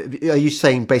 are you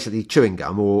saying basically chewing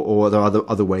gum, or are there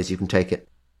other ways you can take it?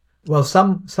 Well,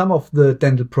 some of the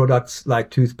dental products like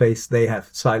toothpaste, they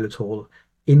have xylitol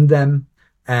in them,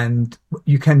 and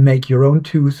you can make your own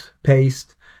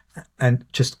toothpaste and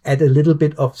just add a little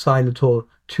bit of xylitol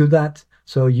to that.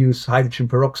 So use hydrogen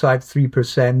peroxide,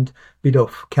 3%, bit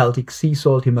of Celtic sea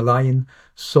salt, Himalayan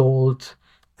salt,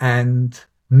 and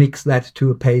mix that to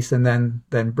a paste, and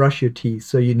then brush your teeth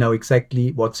so you know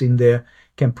exactly what's in there.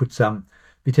 You can put some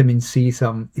vitamin C,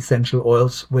 some essential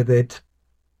oils with it.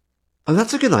 Oh,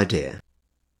 that's a good idea.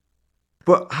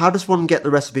 But how does one get the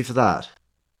recipe for that?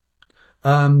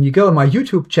 You go on my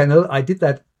YouTube channel. I did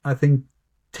that, I think,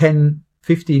 10,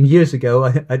 15 years ago.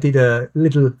 I did a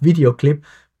little video clip,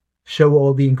 show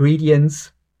all the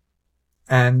ingredients.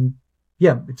 And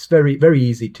yeah, it's very, very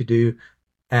easy to do.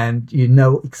 And you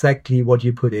know exactly what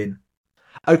you put in.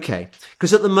 Okay,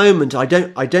 because at the moment I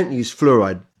don't use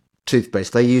fluoride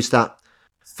toothpaste. I use that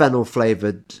fennel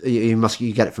flavored.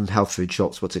 You get it from health food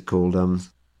shops. What's it called?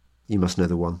 You must know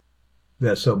the one.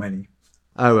 There are so many.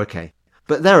 Oh, okay,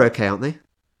 but they're okay, aren't they?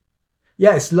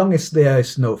 Yeah, as long as there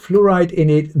is no fluoride in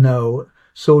it, no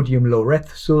sodium lauryl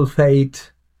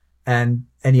sulfate, and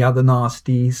any other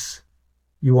nasties.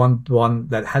 You want one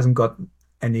that hasn't got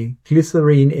any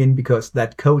glycerine in, because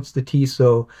that coats the teeth,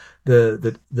 so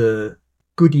the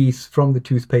goodies from the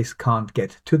toothpaste can't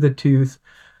get to the tooth.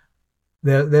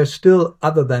 There's still,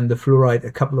 other than the fluoride,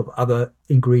 a couple of other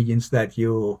ingredients that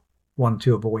you want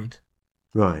to avoid.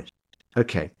 Right.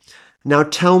 Okay. Now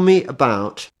tell me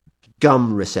about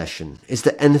gum recession. Is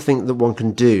there anything that one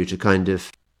can do to kind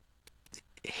of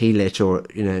heal it, or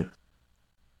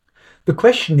The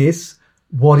question is,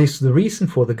 what is the reason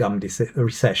for the gum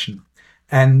recession?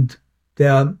 And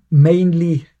there are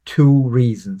mainly two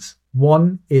reasons.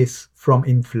 One is from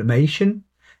inflammation,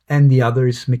 and the other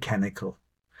is mechanical.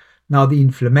 Now, the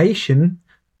inflammation,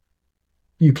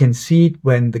 you can see it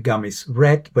when the gum is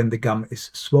red, when the gum is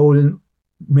swollen,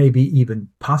 maybe even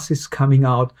pus is coming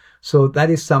out. So that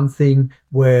is something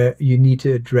where you need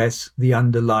to address the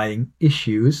underlying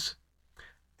issues.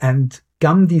 And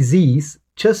gum disease,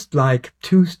 just like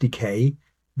tooth decay,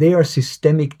 they are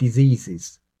systemic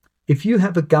diseases. If you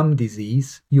have a gum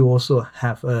disease, you also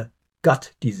have a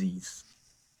gut disease.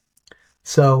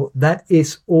 So that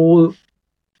is all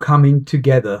coming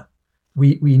together.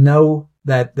 We know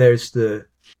that there's the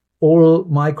oral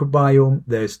microbiome,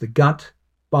 there's the gut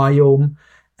biome,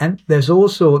 and there's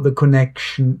also the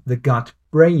connection, the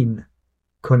gut-brain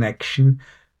connection.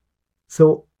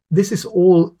 So this is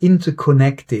all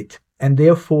interconnected, and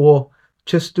therefore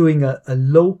just doing a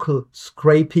local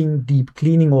scraping, deep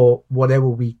cleaning, or whatever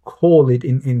we call it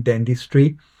in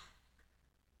dentistry,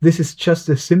 this is just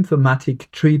a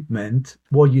symptomatic treatment.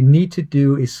 What you need to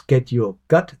do is get your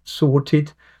gut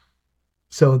sorted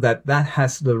so that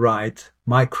has the right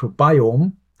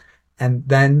microbiome, and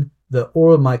then the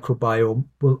oral microbiome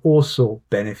will also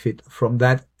benefit from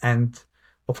that. And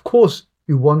of course,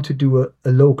 you want to do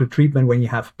a local treatment when you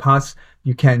have pus.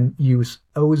 You can use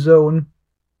ozone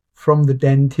from the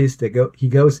dentist. He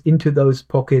goes into those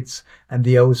pockets, and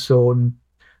the ozone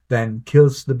then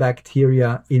kills the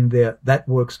bacteria in there. That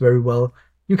works very well.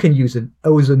 You can use an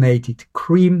ozonated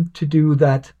cream to do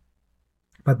that.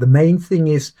 But the main thing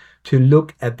is to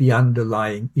look at the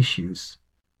underlying issues.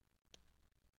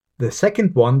 The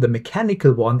second one, the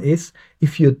mechanical one, is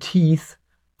if your teeth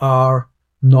are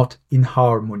not in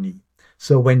harmony.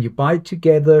 So when you bite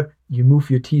together, you move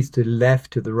your teeth to the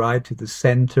left, to the right, to the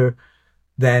center,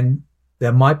 then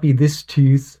there might be this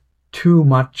tooth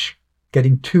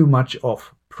getting too much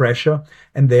of pressure,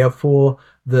 and therefore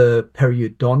the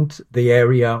periodont, the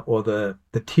area or the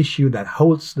tissue that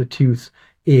holds the tooth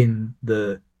in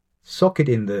the socket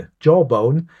in the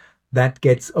jawbone, that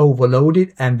gets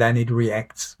overloaded, and then it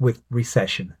reacts with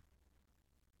recession.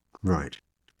 Right.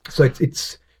 So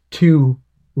it's two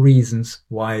reasons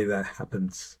why that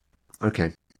happens.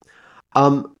 Okay.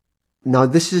 Now,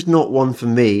 this is not one for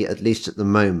me, at least at the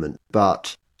moment,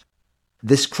 but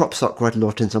this crops up quite a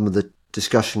lot in some of the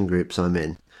discussion groups I'm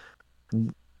in.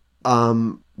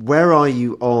 Where are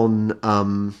you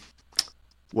on,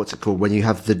 what's it called, when you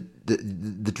have the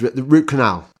root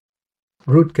canal?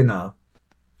 Root canal.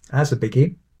 That's a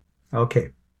biggie. Okay.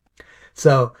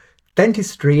 So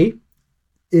dentistry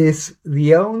is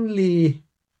the only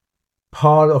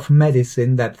part of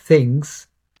medicine that thinks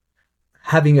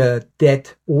having a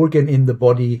dead organ in the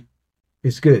body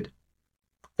is good.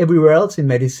 Everywhere else in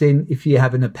medicine, if you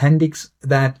have an appendix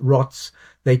that rots,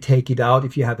 they take it out.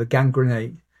 If you have a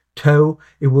gangrenate toe,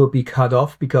 it will be cut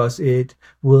off because it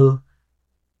will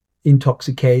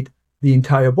intoxicate the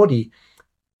entire body.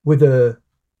 With a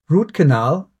root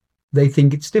canal, they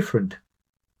think it's different.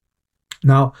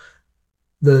 Now,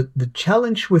 the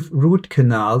challenge with root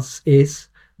canals is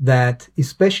that,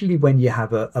 especially when you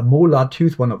have a molar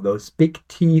tooth, one of those big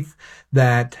teeth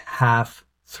that have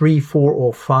 3, 4,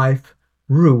 or 5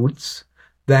 roots,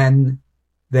 then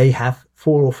they have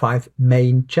 4 or 5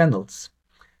 main channels.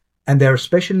 And there are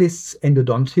specialists,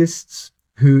 endodontists,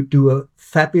 who do a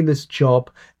fabulous job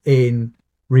in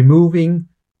removing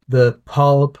the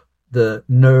pulp, the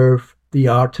nerve, the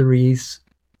arteries,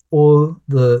 all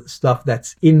the stuff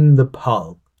that's in the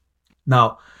pulp.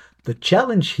 Now, the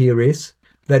challenge here is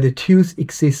that a tooth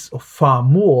exists of far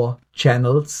more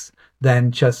channels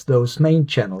than just those main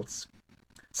channels.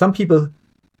 Some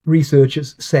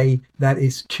researchers say that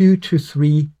is 2 to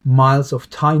 3 miles of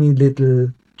tiny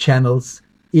little channels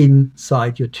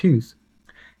inside your tooth.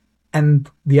 And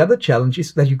the other challenge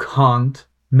is that you can't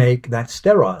make that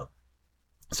sterile.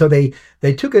 So they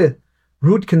took a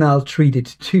root canal treated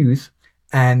tooth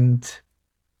and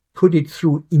put it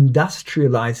through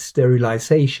industrialized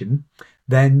sterilization.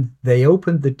 Then they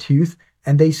opened the tooth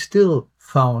and they still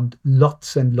found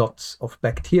lots and lots of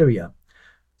bacteria.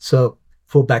 So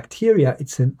for bacteria,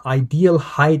 it's an ideal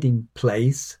hiding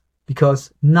place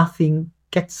because nothing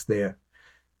gets there.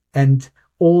 And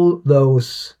all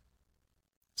those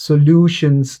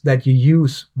solutions that you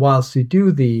use whilst you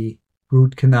do the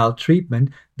root canal treatment,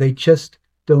 they just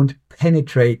don't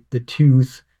penetrate the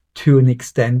tooth to an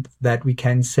extent that we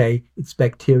can say it's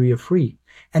bacteria free.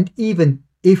 And even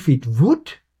if it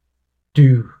would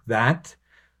do that,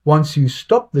 once you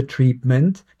stop the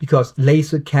treatment, because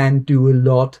laser can do a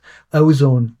lot,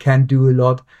 ozone can do a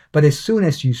lot, but as soon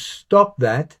as you stop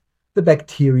that, the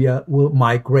bacteria will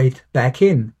migrate back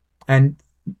in and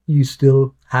you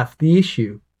still have the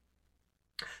issue.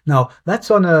 Now, that's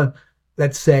on a,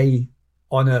 let's say,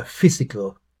 on a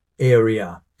physical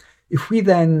area. If we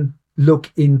then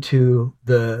look into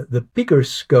the bigger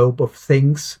scope of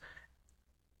things,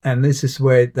 and this is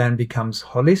where it then becomes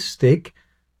holistic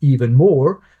even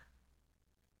more,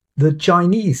 the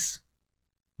Chinese,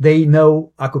 they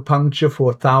know acupuncture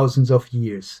for thousands of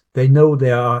years. They know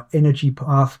there are energy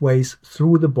pathways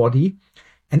through the body,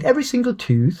 and every single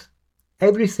tooth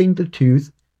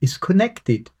is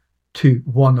connected to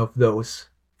one of those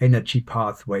energy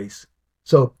pathways.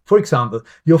 So, for example,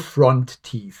 your front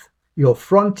teeth,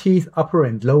 upper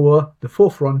and lower, the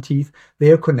 4 front teeth, they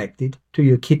are connected to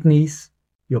your kidneys,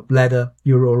 your bladder,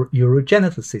 your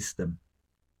urogenital system.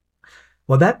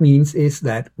 What that means is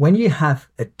that when you have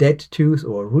a dead tooth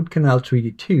or a root canal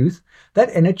treated tooth, that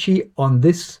energy on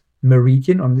this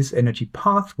meridian, on this energy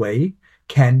pathway,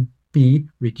 can be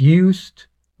reduced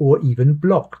or even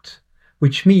blocked,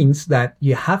 which means that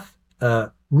you have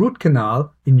a root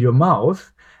canal in your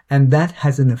mouth, and that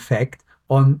has an effect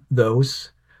on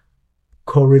those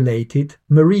correlated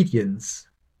meridians.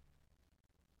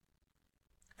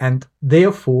 And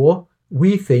therefore,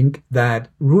 we think that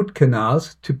root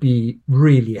canals, to be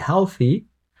really healthy,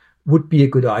 would be a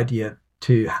good idea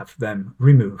to have them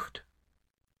removed.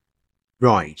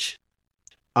 Right.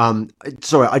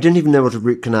 Sorry, I don't even know what a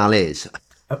root canal is.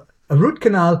 A root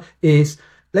canal is,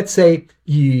 let's say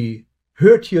you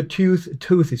hurt your tooth, a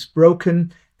tooth is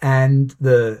broken, and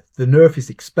the nerve is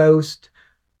exposed.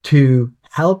 To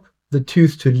help the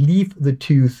tooth to leave the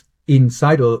tooth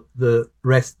inside, or the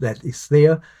rest that is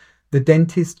there, the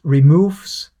dentist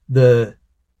removes the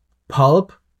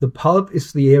pulp. The pulp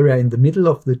is the area in the middle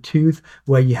of the tooth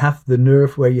where you have the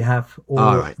nerve, where you have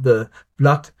all the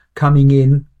blood coming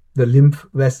in, the lymph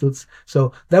vessels.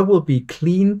 So that will be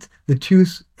cleaned. The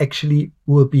tooth actually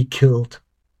will be killed.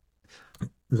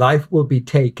 Life will be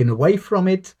taken away from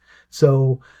it.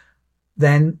 So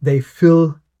then they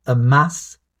fill a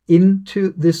mass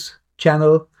into this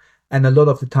channel. And a lot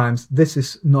of the times, this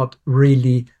is not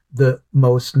really the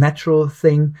most natural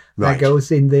thing that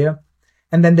goes in there.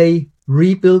 And then they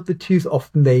rebuild the tooth.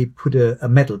 Often they put a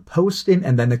metal post in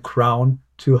and then a crown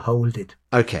to hold it.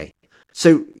 Okay.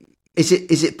 So is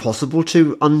it possible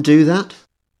to undo that?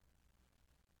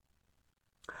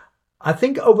 I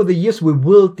think over the years we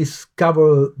will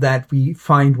discover that we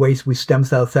find ways with stem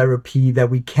cell therapy that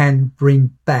we can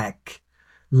bring back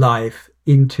life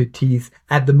into teeth.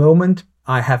 At the moment,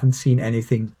 I haven't seen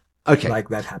anything like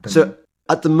that happen. So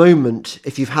at the moment,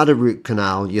 if you've had a root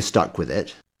canal, you're stuck with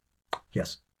it.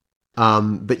 Yes.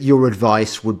 But your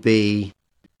advice would be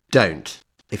don't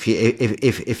if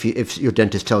your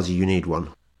dentist tells you need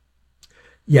one.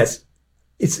 Yes.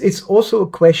 It's also a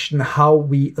question how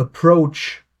we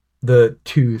approach the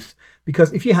tooth,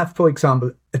 because if you have, for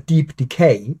example, a deep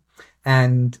decay,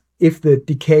 and if the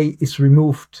decay is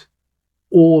removed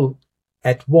all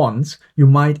at once, you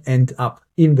might end up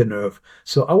in the nerve.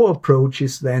 So our approach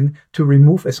is then to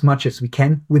remove as much as we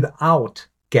can without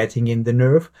getting in the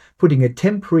nerve, putting a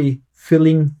temporary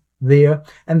filling there,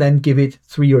 and then give it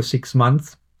 3 or 6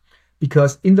 months.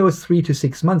 Because in those 3 to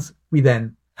 6 months, we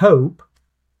then hope,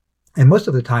 and most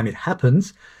of the time it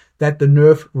happens, that the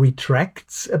nerve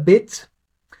retracts a bit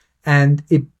and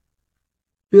it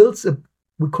builds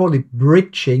we call it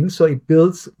bridging, so it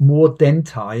builds more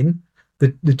dentine.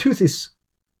 The tooth is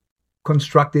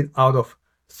constructed out of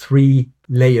 3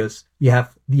 layers. You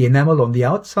have the enamel on the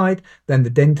outside, then the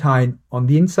dentine on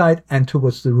the inside, and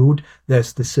towards the root,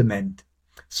 there's the cement.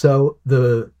 So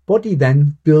the body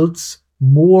then builds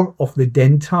more of the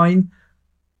dentine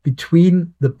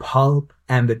between the pulp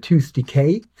and the tooth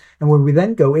decay. And when we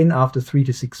then go in after 3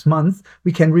 to 6 months,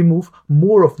 we can remove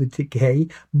more of the decay.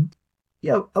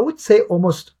 Yeah, I would say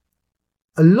almost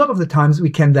a lot of the times we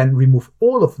can then remove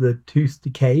all of the tooth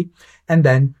decay and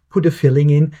then put a filling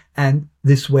in, and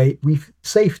this way we've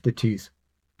saved the tooth.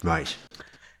 Right.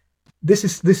 This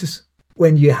is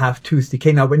when you have tooth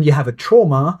decay. Now, when you have a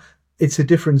trauma, it's a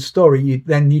different story. You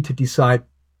then need to decide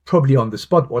probably on the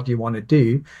spot what you want to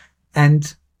do.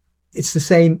 And it's the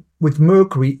same with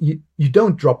mercury. You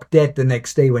don't drop dead the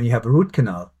next day when you have a root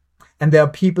canal. And there are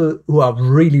people who are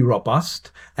really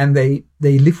robust and they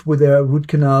live with their root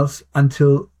canals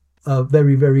until a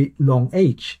very, very long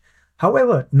age.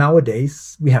 However,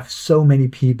 nowadays we have so many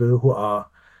people who are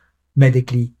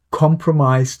medically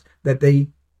compromised that they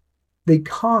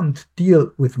can't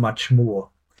deal with much more.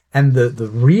 And the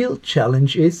real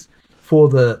challenge is for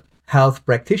the health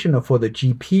practitioner, for the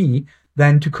GP,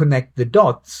 then to connect the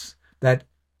dots that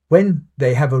when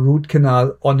they have a root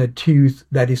canal on a tooth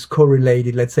that is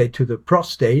correlated, let's say, to the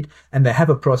prostate, and they have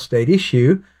a prostate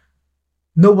issue,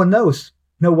 no one knows,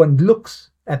 no one looks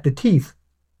at the teeth.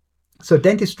 So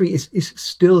dentistry is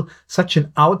still such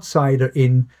an outsider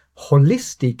in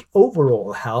holistic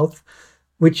overall health,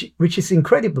 which is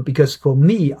incredible, because for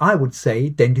me, I would say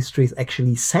dentistry is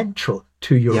actually central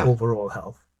to your overall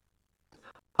health.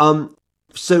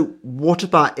 So what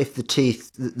about if the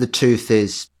tooth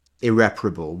is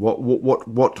irreparable?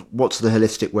 What's the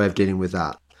holistic way of dealing with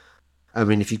that? I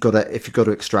mean, if you've got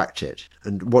to extract it,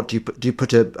 and what do you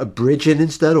put a bridge in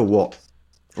instead, or what?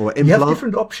 Or implant? You have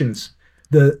different options.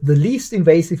 The least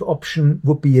invasive option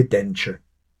would be a denture,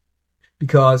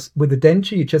 because with a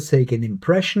denture you just take an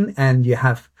impression and you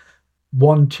have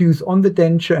one tooth on the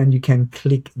denture and you can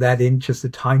click that in, just a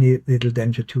tiny little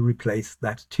denture to replace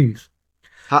that tooth.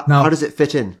 How does it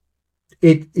fit in?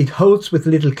 It holds with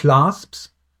little clasps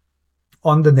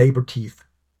on the neighbor teeth.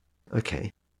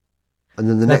 Okay. And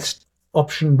then That's next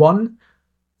option 1.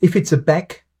 If it's a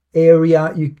back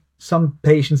area, some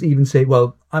patients even say,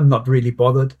 well, I'm not really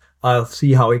bothered. I'll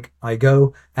see how I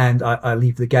go, and I'll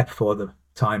leave the gap for the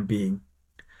time being.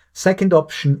 Second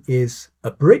option is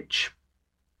a bridge.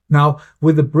 Now,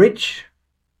 with a bridge,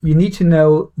 you need to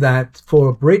know that for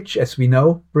a bridge, as we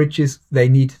know, bridges, they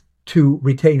need 2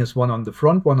 retainers, one on the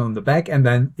front, one on the back, and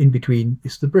then in between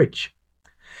is the bridge.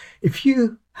 If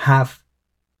you have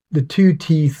the two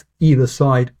teeth either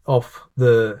side of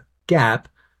the gap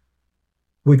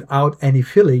without any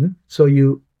filling. So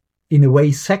you, in a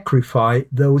way, sacrifice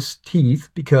those teeth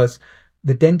because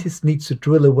the dentist needs to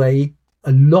drill away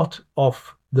a lot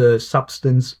of the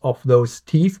substance of those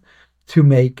teeth to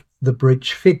make the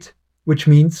bridge fit, which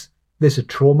means there's a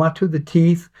trauma to the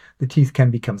teeth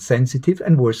can become sensitive,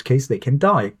 and worst case, they can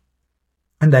die.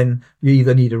 And then you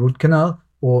either need a root canal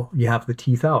or you have the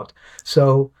teeth out.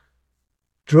 So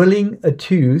drilling a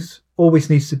tooth always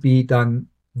needs to be done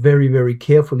very, very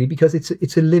carefully because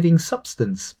it's a living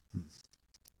substance.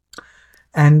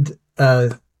 And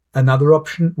another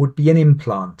option would be an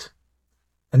implant.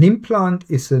 An implant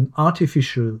is an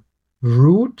artificial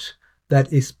root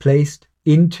that is placed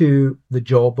into the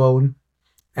jawbone,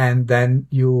 and then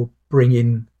you bring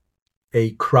in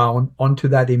a crown onto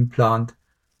that implant.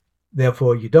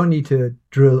 Therefore, you don't need to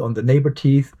drill on the neighbor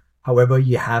teeth. However,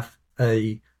 you have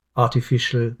a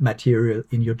artificial material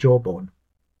in your jawbone.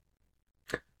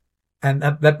 And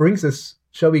that brings us,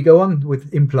 shall we go on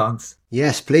with implants?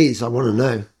 Yes, please. I want to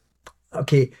know.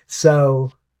 Okay,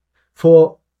 so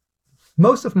for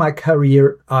most of my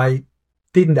career, I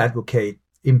didn't advocate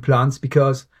implants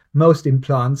because most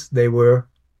implants, they were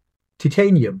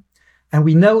titanium. And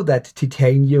we know that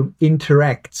titanium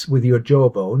interacts with your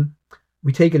jawbone.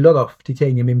 We take a lot of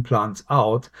titanium implants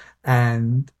out,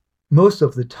 and most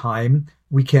of the time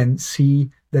we can see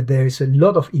that there is a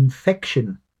lot of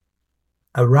infection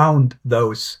around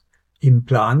those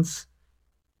implants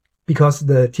because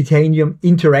the titanium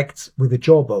interacts with the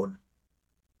jawbone.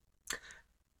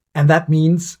 And that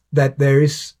means that there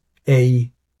is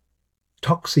a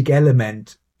toxic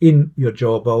element in your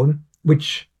jawbone,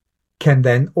 which can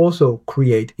then also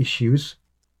create issues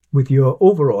with your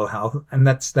overall health. And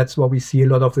that's what we see a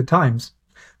lot of the times,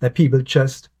 that people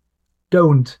just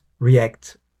don't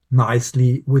react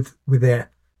nicely with their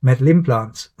metal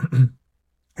implants.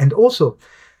 And also,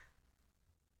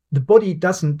 the body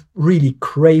doesn't really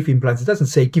crave implants. It doesn't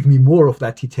say, give me more of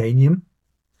that titanium.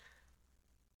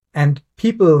 And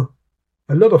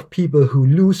a lot of people who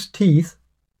lose teeth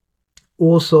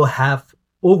also have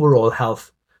overall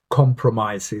health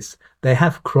compromises. They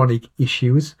have chronic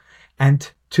issues, and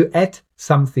to add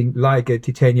something like a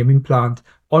titanium implant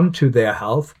onto their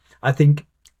health, I think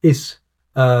is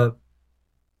a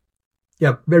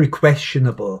very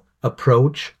questionable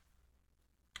approach.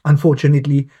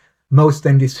 Unfortunately, most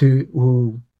dentists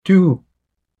who do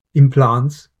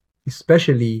implants,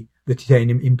 especially the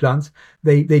titanium implants,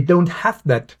 they don't have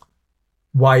that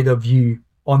wider view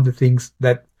on the things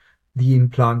that the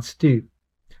implants do.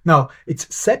 Now,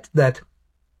 it's said that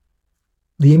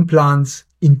the implants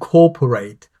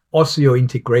incorporate,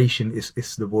 osseointegration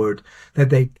is the word, that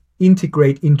they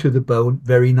integrate into the bone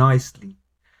very nicely.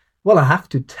 Well, I have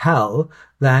to tell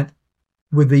that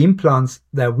with the implants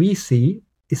that we see,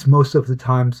 is most of the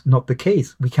times not the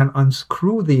case. We can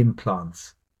unscrew the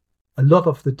implants a lot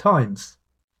of the times.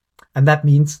 And that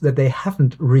means that they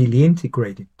haven't really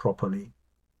integrated properly.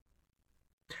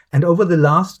 And over the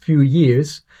last few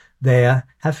years, there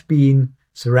have been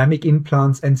ceramic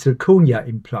implants and zirconia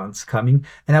implants coming.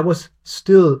 And I was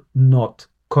still not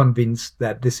convinced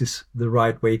that this is the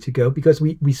right way to go, because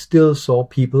we still saw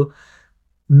people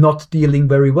not dealing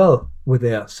very well with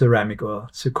their ceramic or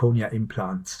zirconia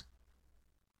implants.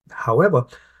 However,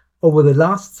 over the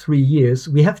last 3 years,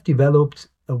 we have developed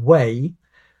a way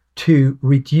to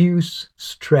reduce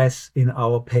stress in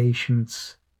our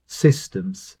patients'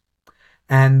 systems.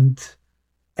 And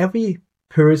every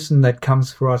person that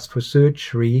comes for us for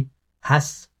surgery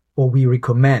has, or we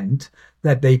recommend,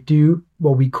 that they do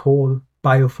what we call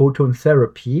biophoton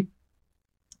therapy.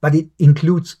 But it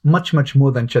includes much, much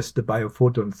more than just the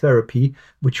biophoton therapy,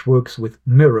 which works with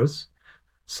mirrors.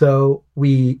 So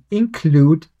we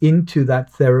include into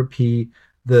that therapy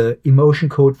the emotion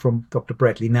code from Dr.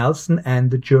 Bradley Nelson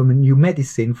and the German new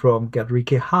medicine from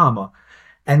Gertrike Hamer.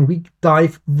 And we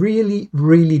dive really,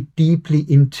 really deeply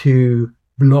into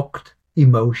blocked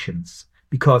emotions,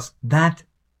 because that,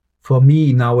 for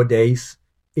me nowadays,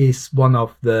 is one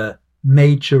of the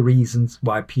major reasons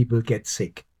why people get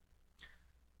sick.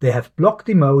 They have blocked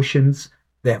emotions.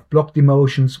 They have blocked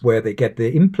emotions where they get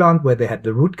the implant, where they had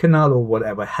the root canal or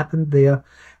whatever happened there.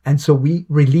 And so we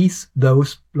release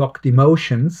those blocked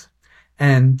emotions,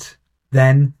 and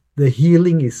then the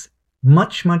healing is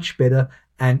much, much better.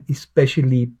 And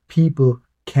especially people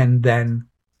can then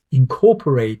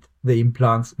incorporate the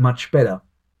implants much better.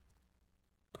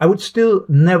 I would still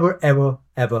never, ever,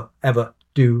 ever, ever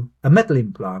do a metal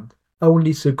implant,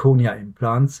 only zirconia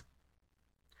implants.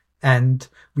 And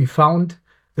we found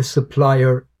a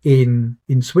supplier in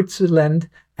Switzerland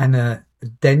and a a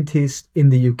dentist in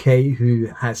the UK who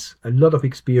has a lot of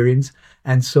experience.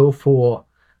 And so for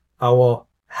our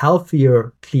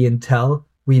healthier clientele,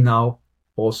 we now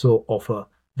also offer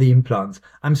the implants.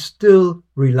 I'm still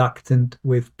reluctant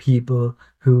with people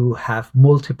who have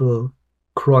multiple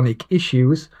chronic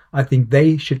issues. I think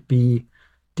they should be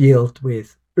dealt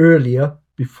with earlier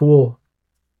before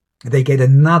they get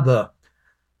another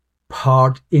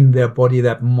part in their body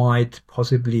that might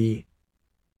possibly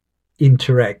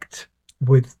interact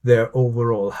with their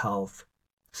overall health.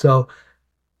 So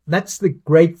that's the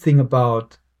great thing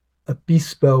about a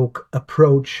bespoke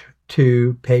approach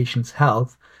to patients'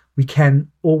 health. We can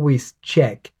always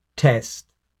check, test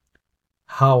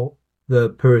how the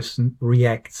person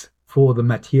reacts for the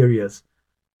materials.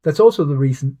 That's also the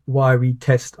reason why we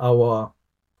test our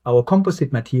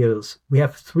composite materials. We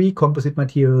have 3 composite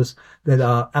materials that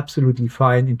are absolutely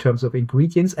fine in terms of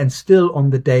ingredients, and still on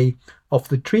the day of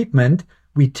the treatment,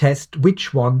 we test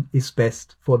which one is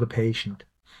best for the patient.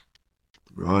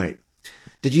 Right.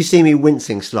 Did you see me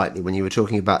wincing slightly when you were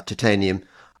talking about titanium?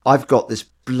 I've got this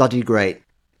bloody great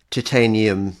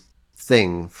titanium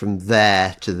thing from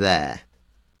there to there.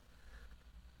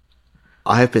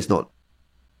 I hope it's not...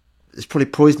 It's probably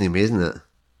poisoning me, isn't it?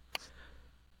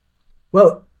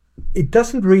 Well, it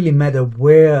doesn't really matter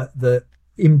where the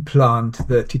implant,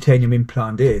 the titanium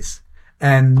implant is.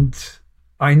 And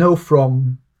I know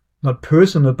from not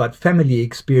personal but family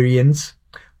experience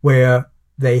where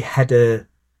they had a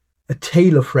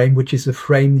tailor frame, which is a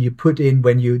frame you put in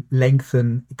when you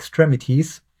lengthen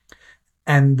extremities.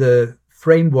 And the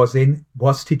frame was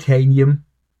titanium.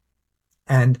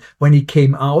 And when it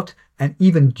came out, and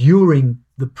even during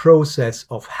the process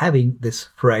of having this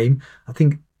frame, I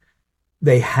think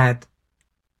they had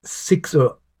 6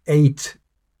 or 8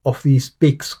 of these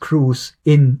big screws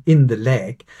in the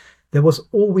leg. There was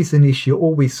always an issue,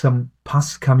 always some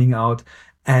pus coming out.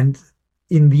 And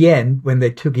in the end, when they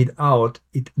took it out,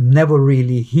 it never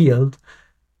really healed.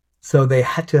 So they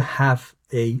had to have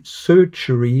a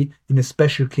surgery in a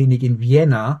special clinic in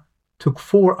Vienna. Took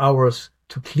 4 hours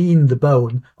to clean the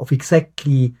bone of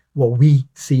exactly what we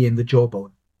see in the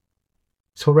jawbone.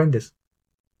 It's horrendous.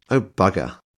 Oh,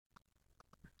 bugger.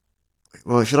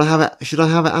 Well, should I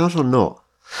have it out or not?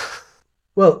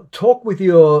 Well, talk with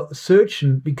your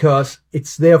surgeon because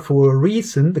it's there for a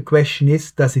reason. The question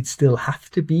is, does it still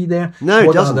have to be there? No,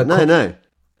 it doesn't. No.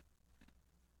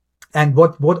 And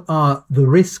what are the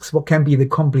risks? What can be the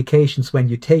complications when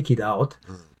you take it out?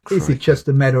 Oh, is it just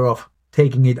a matter of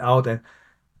taking it out and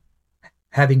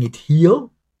having it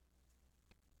heal?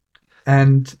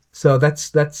 And so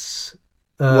that's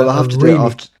well, I'll have to do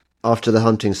it after the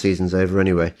hunting season's over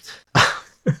anyway.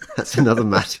 That's another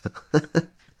matter.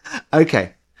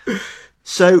 Okay.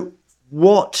 So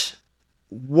what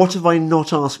have I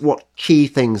not asked? What key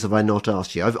things have I not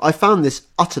asked you? I found this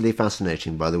utterly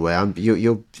fascinating, by the way.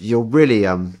 You're really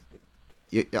I'm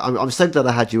so glad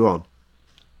I had you on.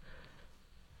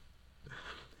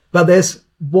 But there's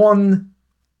one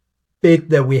bit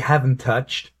that we haven't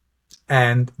touched,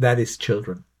 and that is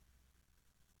children.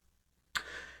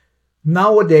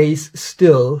 Nowadays,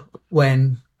 still,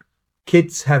 when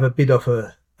kids have a bit of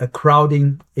a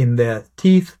crowding in their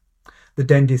teeth, the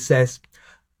dentist says,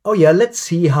 oh yeah, let's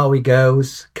see how it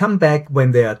goes. Come back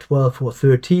when they are 12 or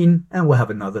 13 and we'll have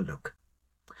another look.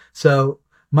 So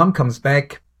mom comes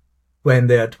back when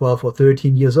they are 12 or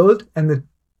 13 years old and the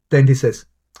dentist says,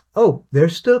 oh, they're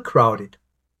still crowded.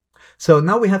 So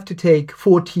now we have to take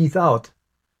 4 teeth out.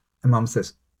 And mom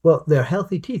says, well, they're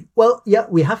healthy teeth. Well, yeah,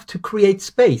 we have to create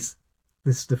space.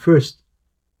 This is the first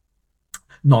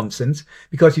nonsense,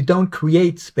 because you don't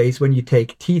create space when you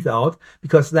take teeth out,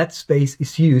 because that space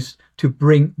is used to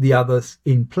bring the others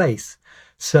in place.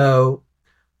 So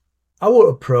our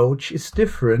approach is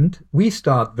different. We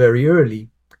start very early.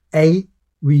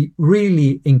 We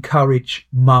really encourage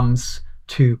mums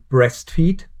to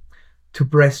breastfeed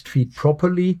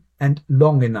properly and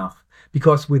long enough,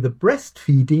 because with the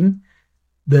breastfeeding,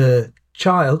 the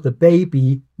child, the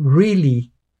baby,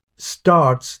 really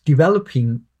starts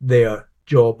developing their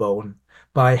jawbone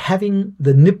by having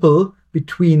the nipple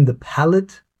between the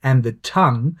palate and the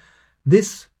tongue.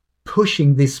 This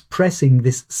pushing, this pressing,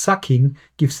 this sucking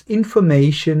gives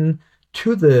information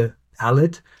to the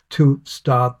palate to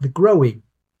start the growing.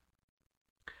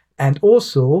 And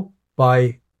also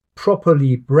by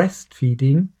properly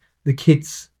breastfeeding, the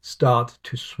kids start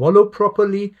to swallow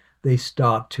properly, they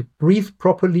start to breathe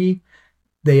properly,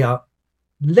 they are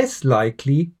less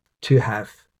likely to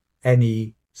have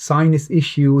any sinus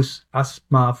issues,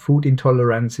 asthma, food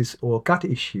intolerances, or gut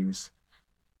issues.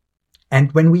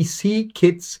 And when we see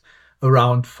kids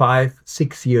around 5,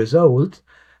 6 years old,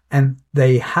 and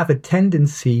they have a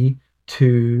tendency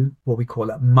to what we call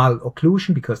a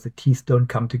malocclusion, because the teeth don't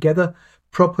come together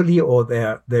properly, or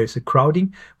there's a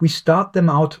crowding. We start them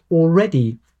out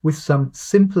already with some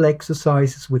simple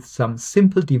exercises, with some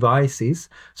simple devices,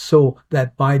 so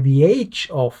that by the age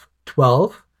of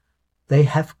 12, they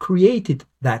have created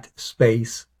that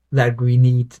space that we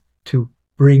need to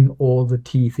bring all the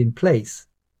teeth in place.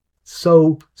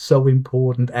 So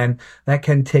important. And that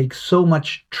can take so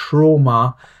much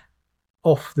trauma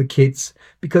off the kids,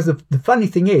 because the funny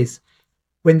thing is,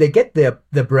 when they get their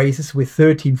braces with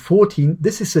 13, 14,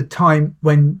 this is a time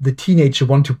when the teenager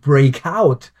want to break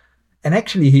out. And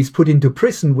actually, he's put into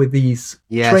prison with these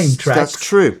train tracks. That's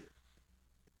true.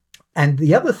 And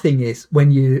the other thing is,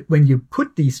 when you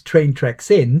put these train tracks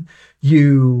in,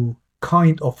 you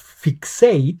kind of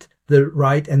fixate the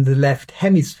right and the left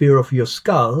hemisphere of your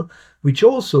skull, which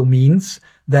also means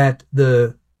that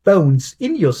the bones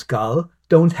in your skull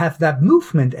don't have that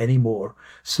movement anymore.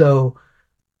 So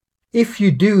if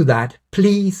you do that,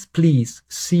 please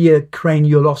see a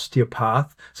cranial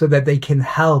osteopath so that they can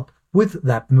help with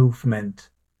that movement.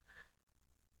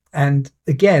 And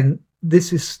again,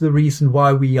 this is the reason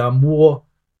why we are more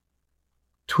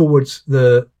towards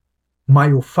the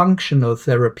myofunctional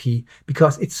therapy,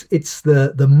 because it's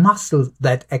the muscles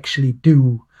that actually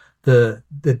do the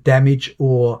damage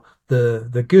or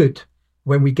the good.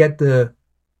 When we get the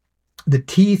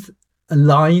teeth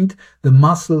aligned, the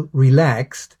muscle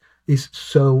relaxed, is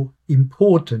so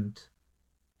important.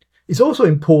 It's also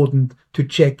important to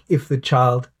check if the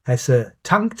child has a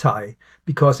tongue tie,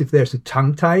 because if there's a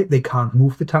tongue tie, they can't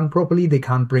move the tongue properly, they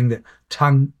can't bring the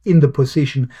tongue in the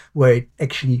position where it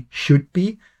actually should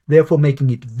be, therefore making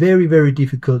it very, very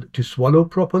difficult to swallow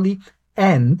properly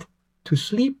and to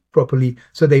sleep properly.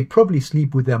 So they probably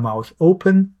sleep with their mouth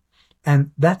open,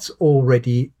 and that's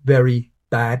already very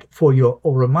bad for your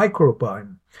oral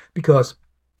microbiome, because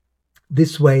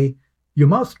this way your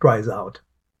mouth dries out.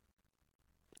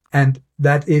 And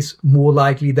that is more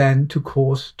likely than to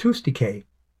cause tooth decay.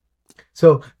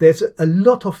 So there's a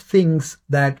lot of things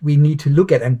that we need to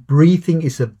look at, and breathing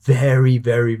is a very,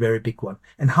 very, very big one.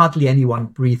 And hardly anyone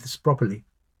breathes properly.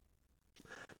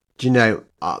 Do you know,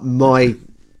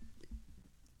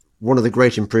 one of the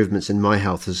great improvements in my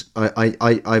health is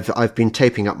I've been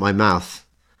taping up my mouth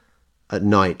at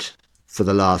night for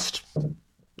the last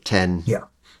 10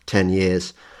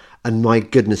 years. And my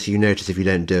goodness, you notice if you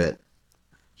don't do it,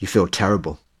 you feel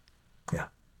terrible. Yeah.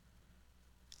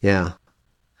 Yeah.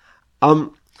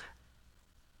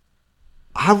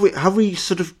 Have we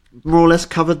sort of more or less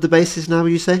covered the bases now,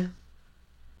 would you say?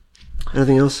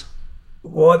 Anything else?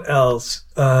 What else?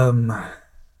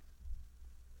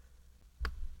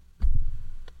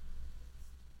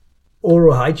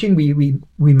 Oral hygiene, we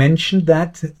mentioned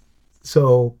that,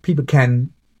 so people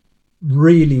can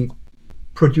really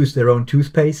produce their own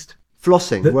toothpaste.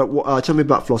 Flossing. Tell me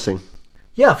about flossing.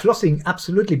 Yeah, flossing,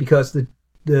 absolutely, because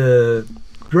the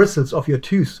bristles of your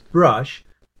toothbrush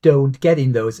don't get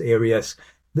in those areas.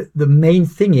 The main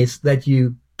thing is that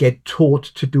you get taught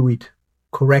to do it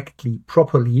correctly,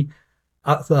 properly,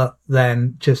 other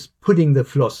than just putting the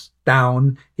floss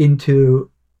down into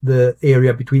the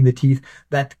area between the teeth.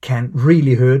 That can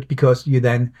really hurt, because you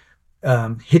then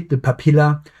hit the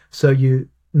papilla. So you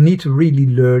need to really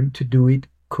learn to do it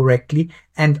correctly.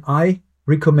 And I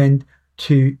recommend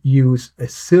to use a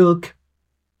silk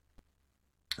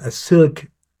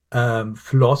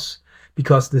floss,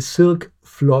 because the silk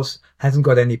floss hasn't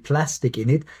got any plastic in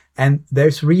it. And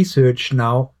there's research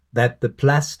now that the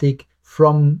plastic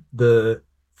from the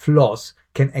floss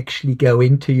can actually go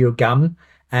into your gum.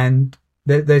 And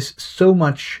there's so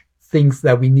much things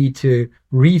that we need to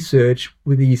research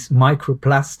with these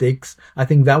microplastics. I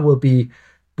think that will be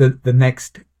the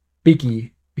next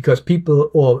biggie, because people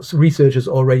or researchers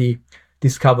already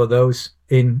discover those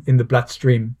in the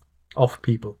bloodstream of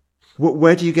people.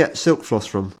 Where do you get silk floss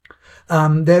from?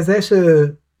 There's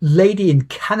a lady in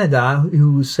Canada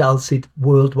who sells it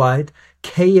worldwide.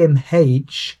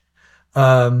 KMH.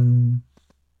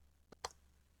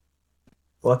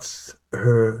 What's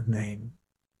her name?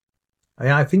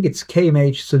 I think it's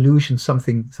KMH Solution,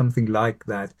 something like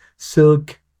that.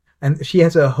 Silk, and she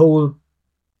has a whole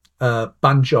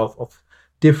bunch of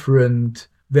different,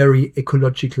 very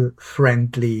ecological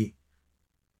friendly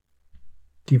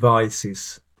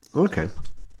devices. Okay.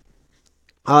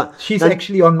 She's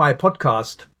actually on my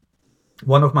podcast,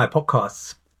 one of my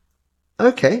podcasts.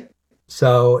 Okay.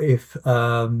 So if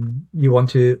you want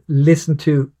to listen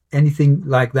to anything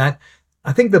like that,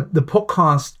 I think the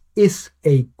podcast is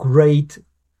a great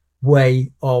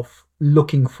way of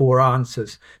looking for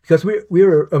answers, because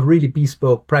we're a really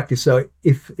bespoke practice. So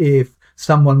if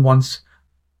someone wants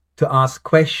to ask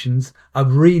questions, I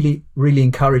really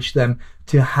encourage them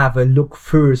to have a look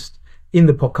first in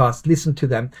the podcast, listen to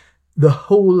them. The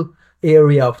whole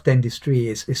area of dentistry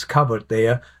is covered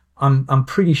there. I'm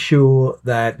pretty sure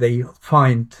that they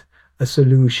find a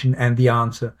solution and the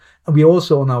answer. And we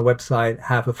also on our website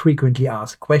have a frequently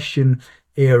asked question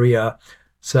area.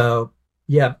 So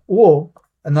yeah, or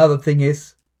another thing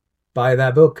is buy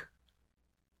their book,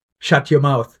 Shut Your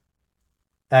Mouth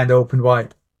and Open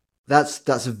Wide. That's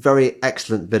a very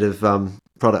excellent bit of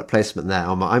product placement there,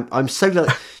 Elmar. I'm so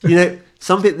glad. You know,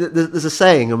 there's a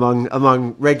saying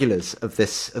among regulars of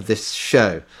this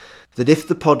show that if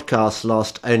the podcasts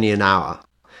last only an hour,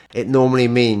 it normally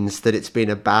means that it's been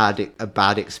a bad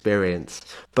experience.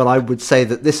 But I would say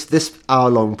that this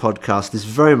hour-long podcast is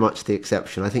very much the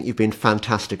exception. I think you've been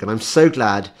fantastic, and I'm so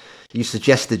glad you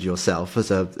suggested yourself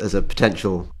as a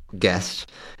potential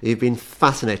guest. You've been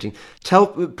fascinating.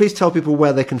 Please tell people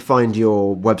where they can find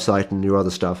your website and your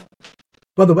other stuff.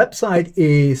 Well, the website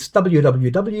is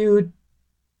www.dr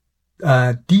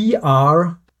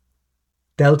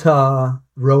Delta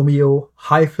Romeo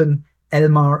hyphen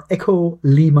Elmar Echo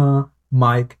Lima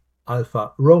Mike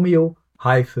Alpha Romeo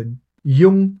hyphen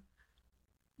Jung.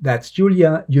 That's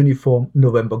Julia Uniform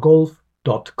November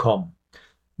Golf.com.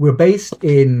 We're based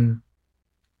in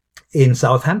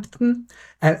Southampton.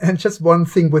 And just one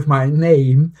thing with my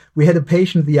name, we had a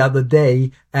patient the other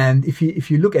day, and if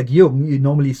you look at Jung, you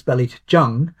normally spell it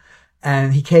Jung,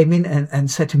 and he came in and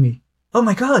said to me, "Oh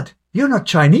my God, you're not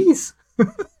Chinese."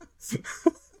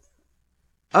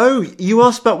 Oh, you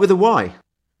are spelt with a Y?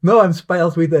 No, I'm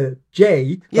spelled with a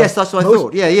J. Yes, that's what I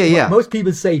thought. Yeah. Most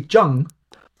people say Zheng,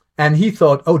 and he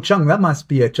thought, "Oh, Zheng, that must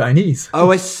be a Chinese." Oh,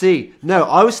 I see. No,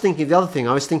 I was thinking the other thing.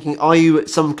 I was thinking, are you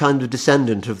some kind of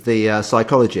descendant of the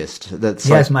psychologist?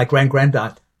 Yes, my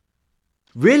granddad.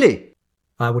 Really?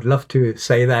 I would love to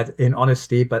say that in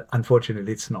honesty, but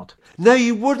unfortunately it's not. No,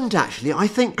 you wouldn't actually. I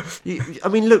think, I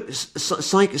mean, look,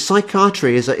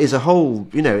 psychiatry is a whole,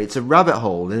 you know, it's a rabbit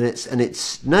hole, and that's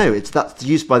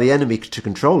used by the enemy to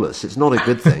control us. It's not a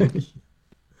good thing.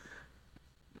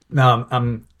 No,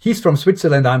 he's from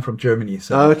Switzerland, I'm from Germany.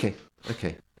 So. Oh, okay.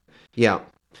 Yeah.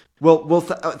 Well,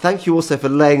 thank you also for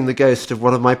laying the ghost of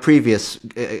one of my previous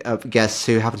guests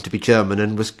who happened to be German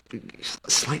and was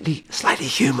slightly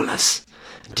humorless.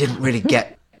 Really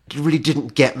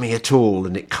didn't get me at all,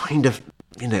 and it kind of,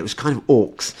 you know, it was kind of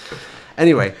orcs.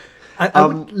 Anyway, I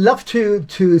would love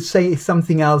to say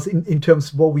something else in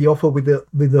terms of what we offer with the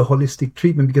holistic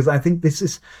treatment, because I think this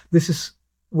is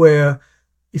where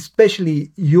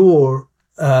especially your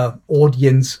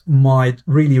audience might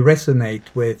really resonate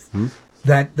with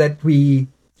that we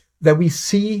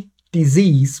see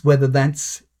disease, whether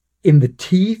that's in the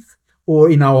teeth or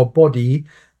in our body.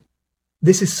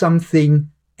 This is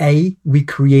something, A, we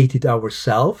created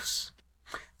ourselves,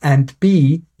 and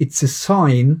B, it's a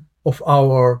sign of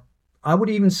our, I would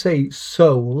even say,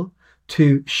 soul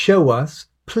to show us,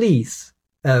 please,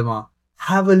 Elmar,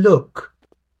 have a look.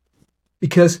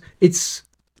 Because it's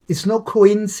no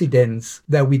coincidence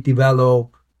that we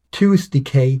develop tooth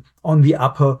decay on the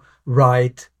upper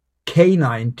right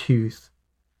canine tooth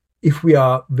if we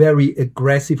are very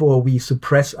aggressive or we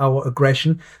suppress our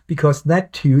aggression, because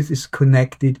that tooth is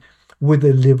connected with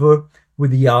the liver,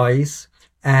 with the eyes,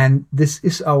 and this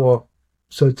is our,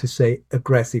 so to say,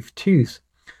 aggressive tooth.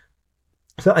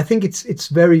 So I think it's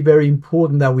very, very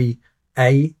important that we,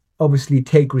 A, obviously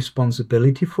take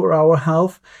responsibility for our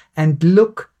health and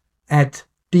look at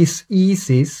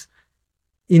diseases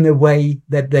in a way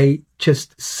that they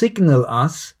just signal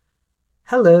us,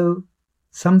 hello,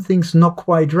 something's not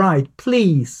quite right.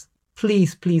 Please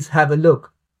have a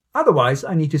look. Otherwise,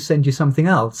 I need to send you something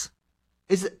else.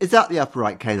 Is that the upper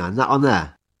right canine? That one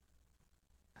there?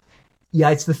 Yeah,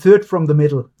 it's the third from the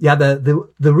middle. Yeah, the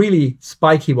really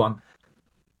spiky one.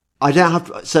 I don't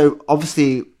have. So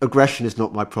obviously, aggression is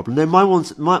not my problem. No,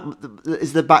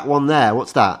 is the back one there?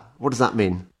 What's that? What does that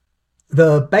mean?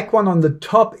 The back one on the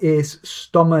top is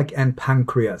stomach and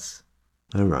pancreas.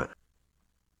 Oh, right.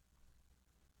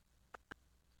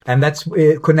 And that's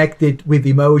connected with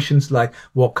emotions like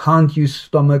what can't you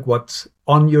stomach, what's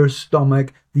on your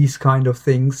stomach, these kind of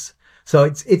things. So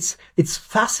it's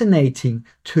fascinating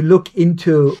to look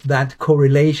into that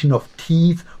correlation of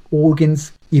teeth,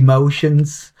 organs,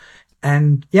 emotions.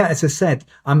 And yeah, as I said,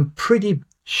 I'm pretty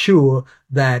sure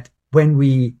that when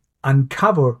we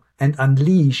uncover and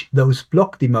unleash those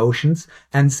blocked emotions,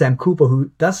 and Sam Cooper,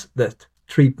 who does that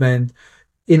treatment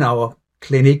in our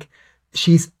clinic,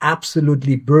 she's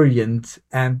absolutely brilliant,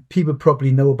 and people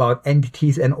probably know about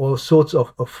entities and all sorts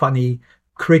of funny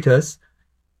critters.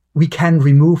 We can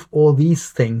remove all these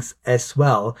things as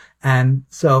well. And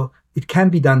so it can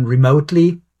be done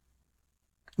remotely.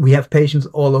 We have patients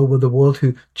all over the world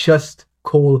who just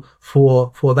call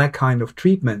for that kind of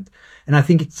treatment. And I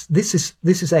think this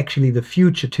is actually the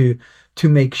future, to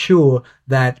make sure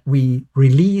that we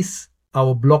release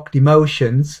our blocked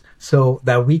emotions so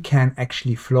that we can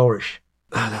actually flourish.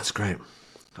 Oh, that's great.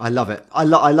 I love it. I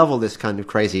love all this kind of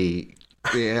crazy.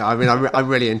 Yeah, I mean, I'm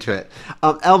really into it.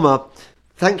 Elmar,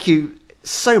 thank you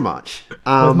so much. It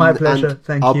was my pleasure.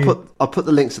 Thank you. I'll put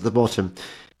the links at the bottom.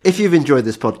 If you've enjoyed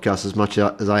this podcast as much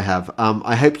as I have,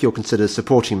 I hope you'll consider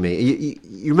supporting me.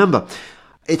 You remember,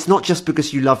 it's not just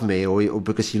because you love me or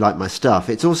because you like my stuff.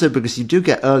 It's also because you do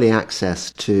get early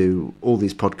access to all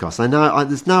these podcasts.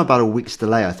 There's now about a week's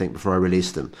delay, I think, before I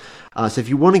release them. So if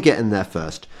you want to get in there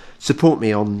first, support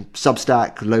me on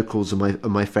Substack. Locals are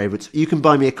my favourites. You can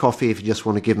buy me a coffee if you just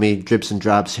want to give me dribs and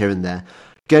drabs here and there.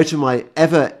 Go to my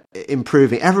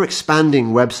ever-improving, ever-expanding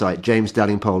website,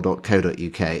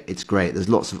 jamesdellingpole.co.uk. It's great. There's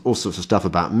all sorts of stuff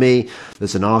about me.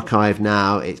 There's an archive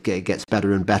now. It gets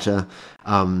better and better,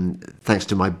 thanks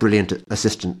to my brilliant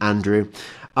assistant, Andrew.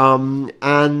 And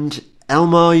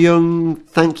Elmar Jung,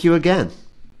 thank you again.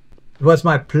 It was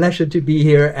my pleasure to be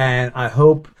here, and I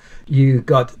hope you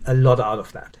got a lot out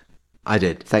of that. I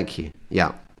did. Thank you.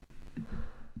 Yeah.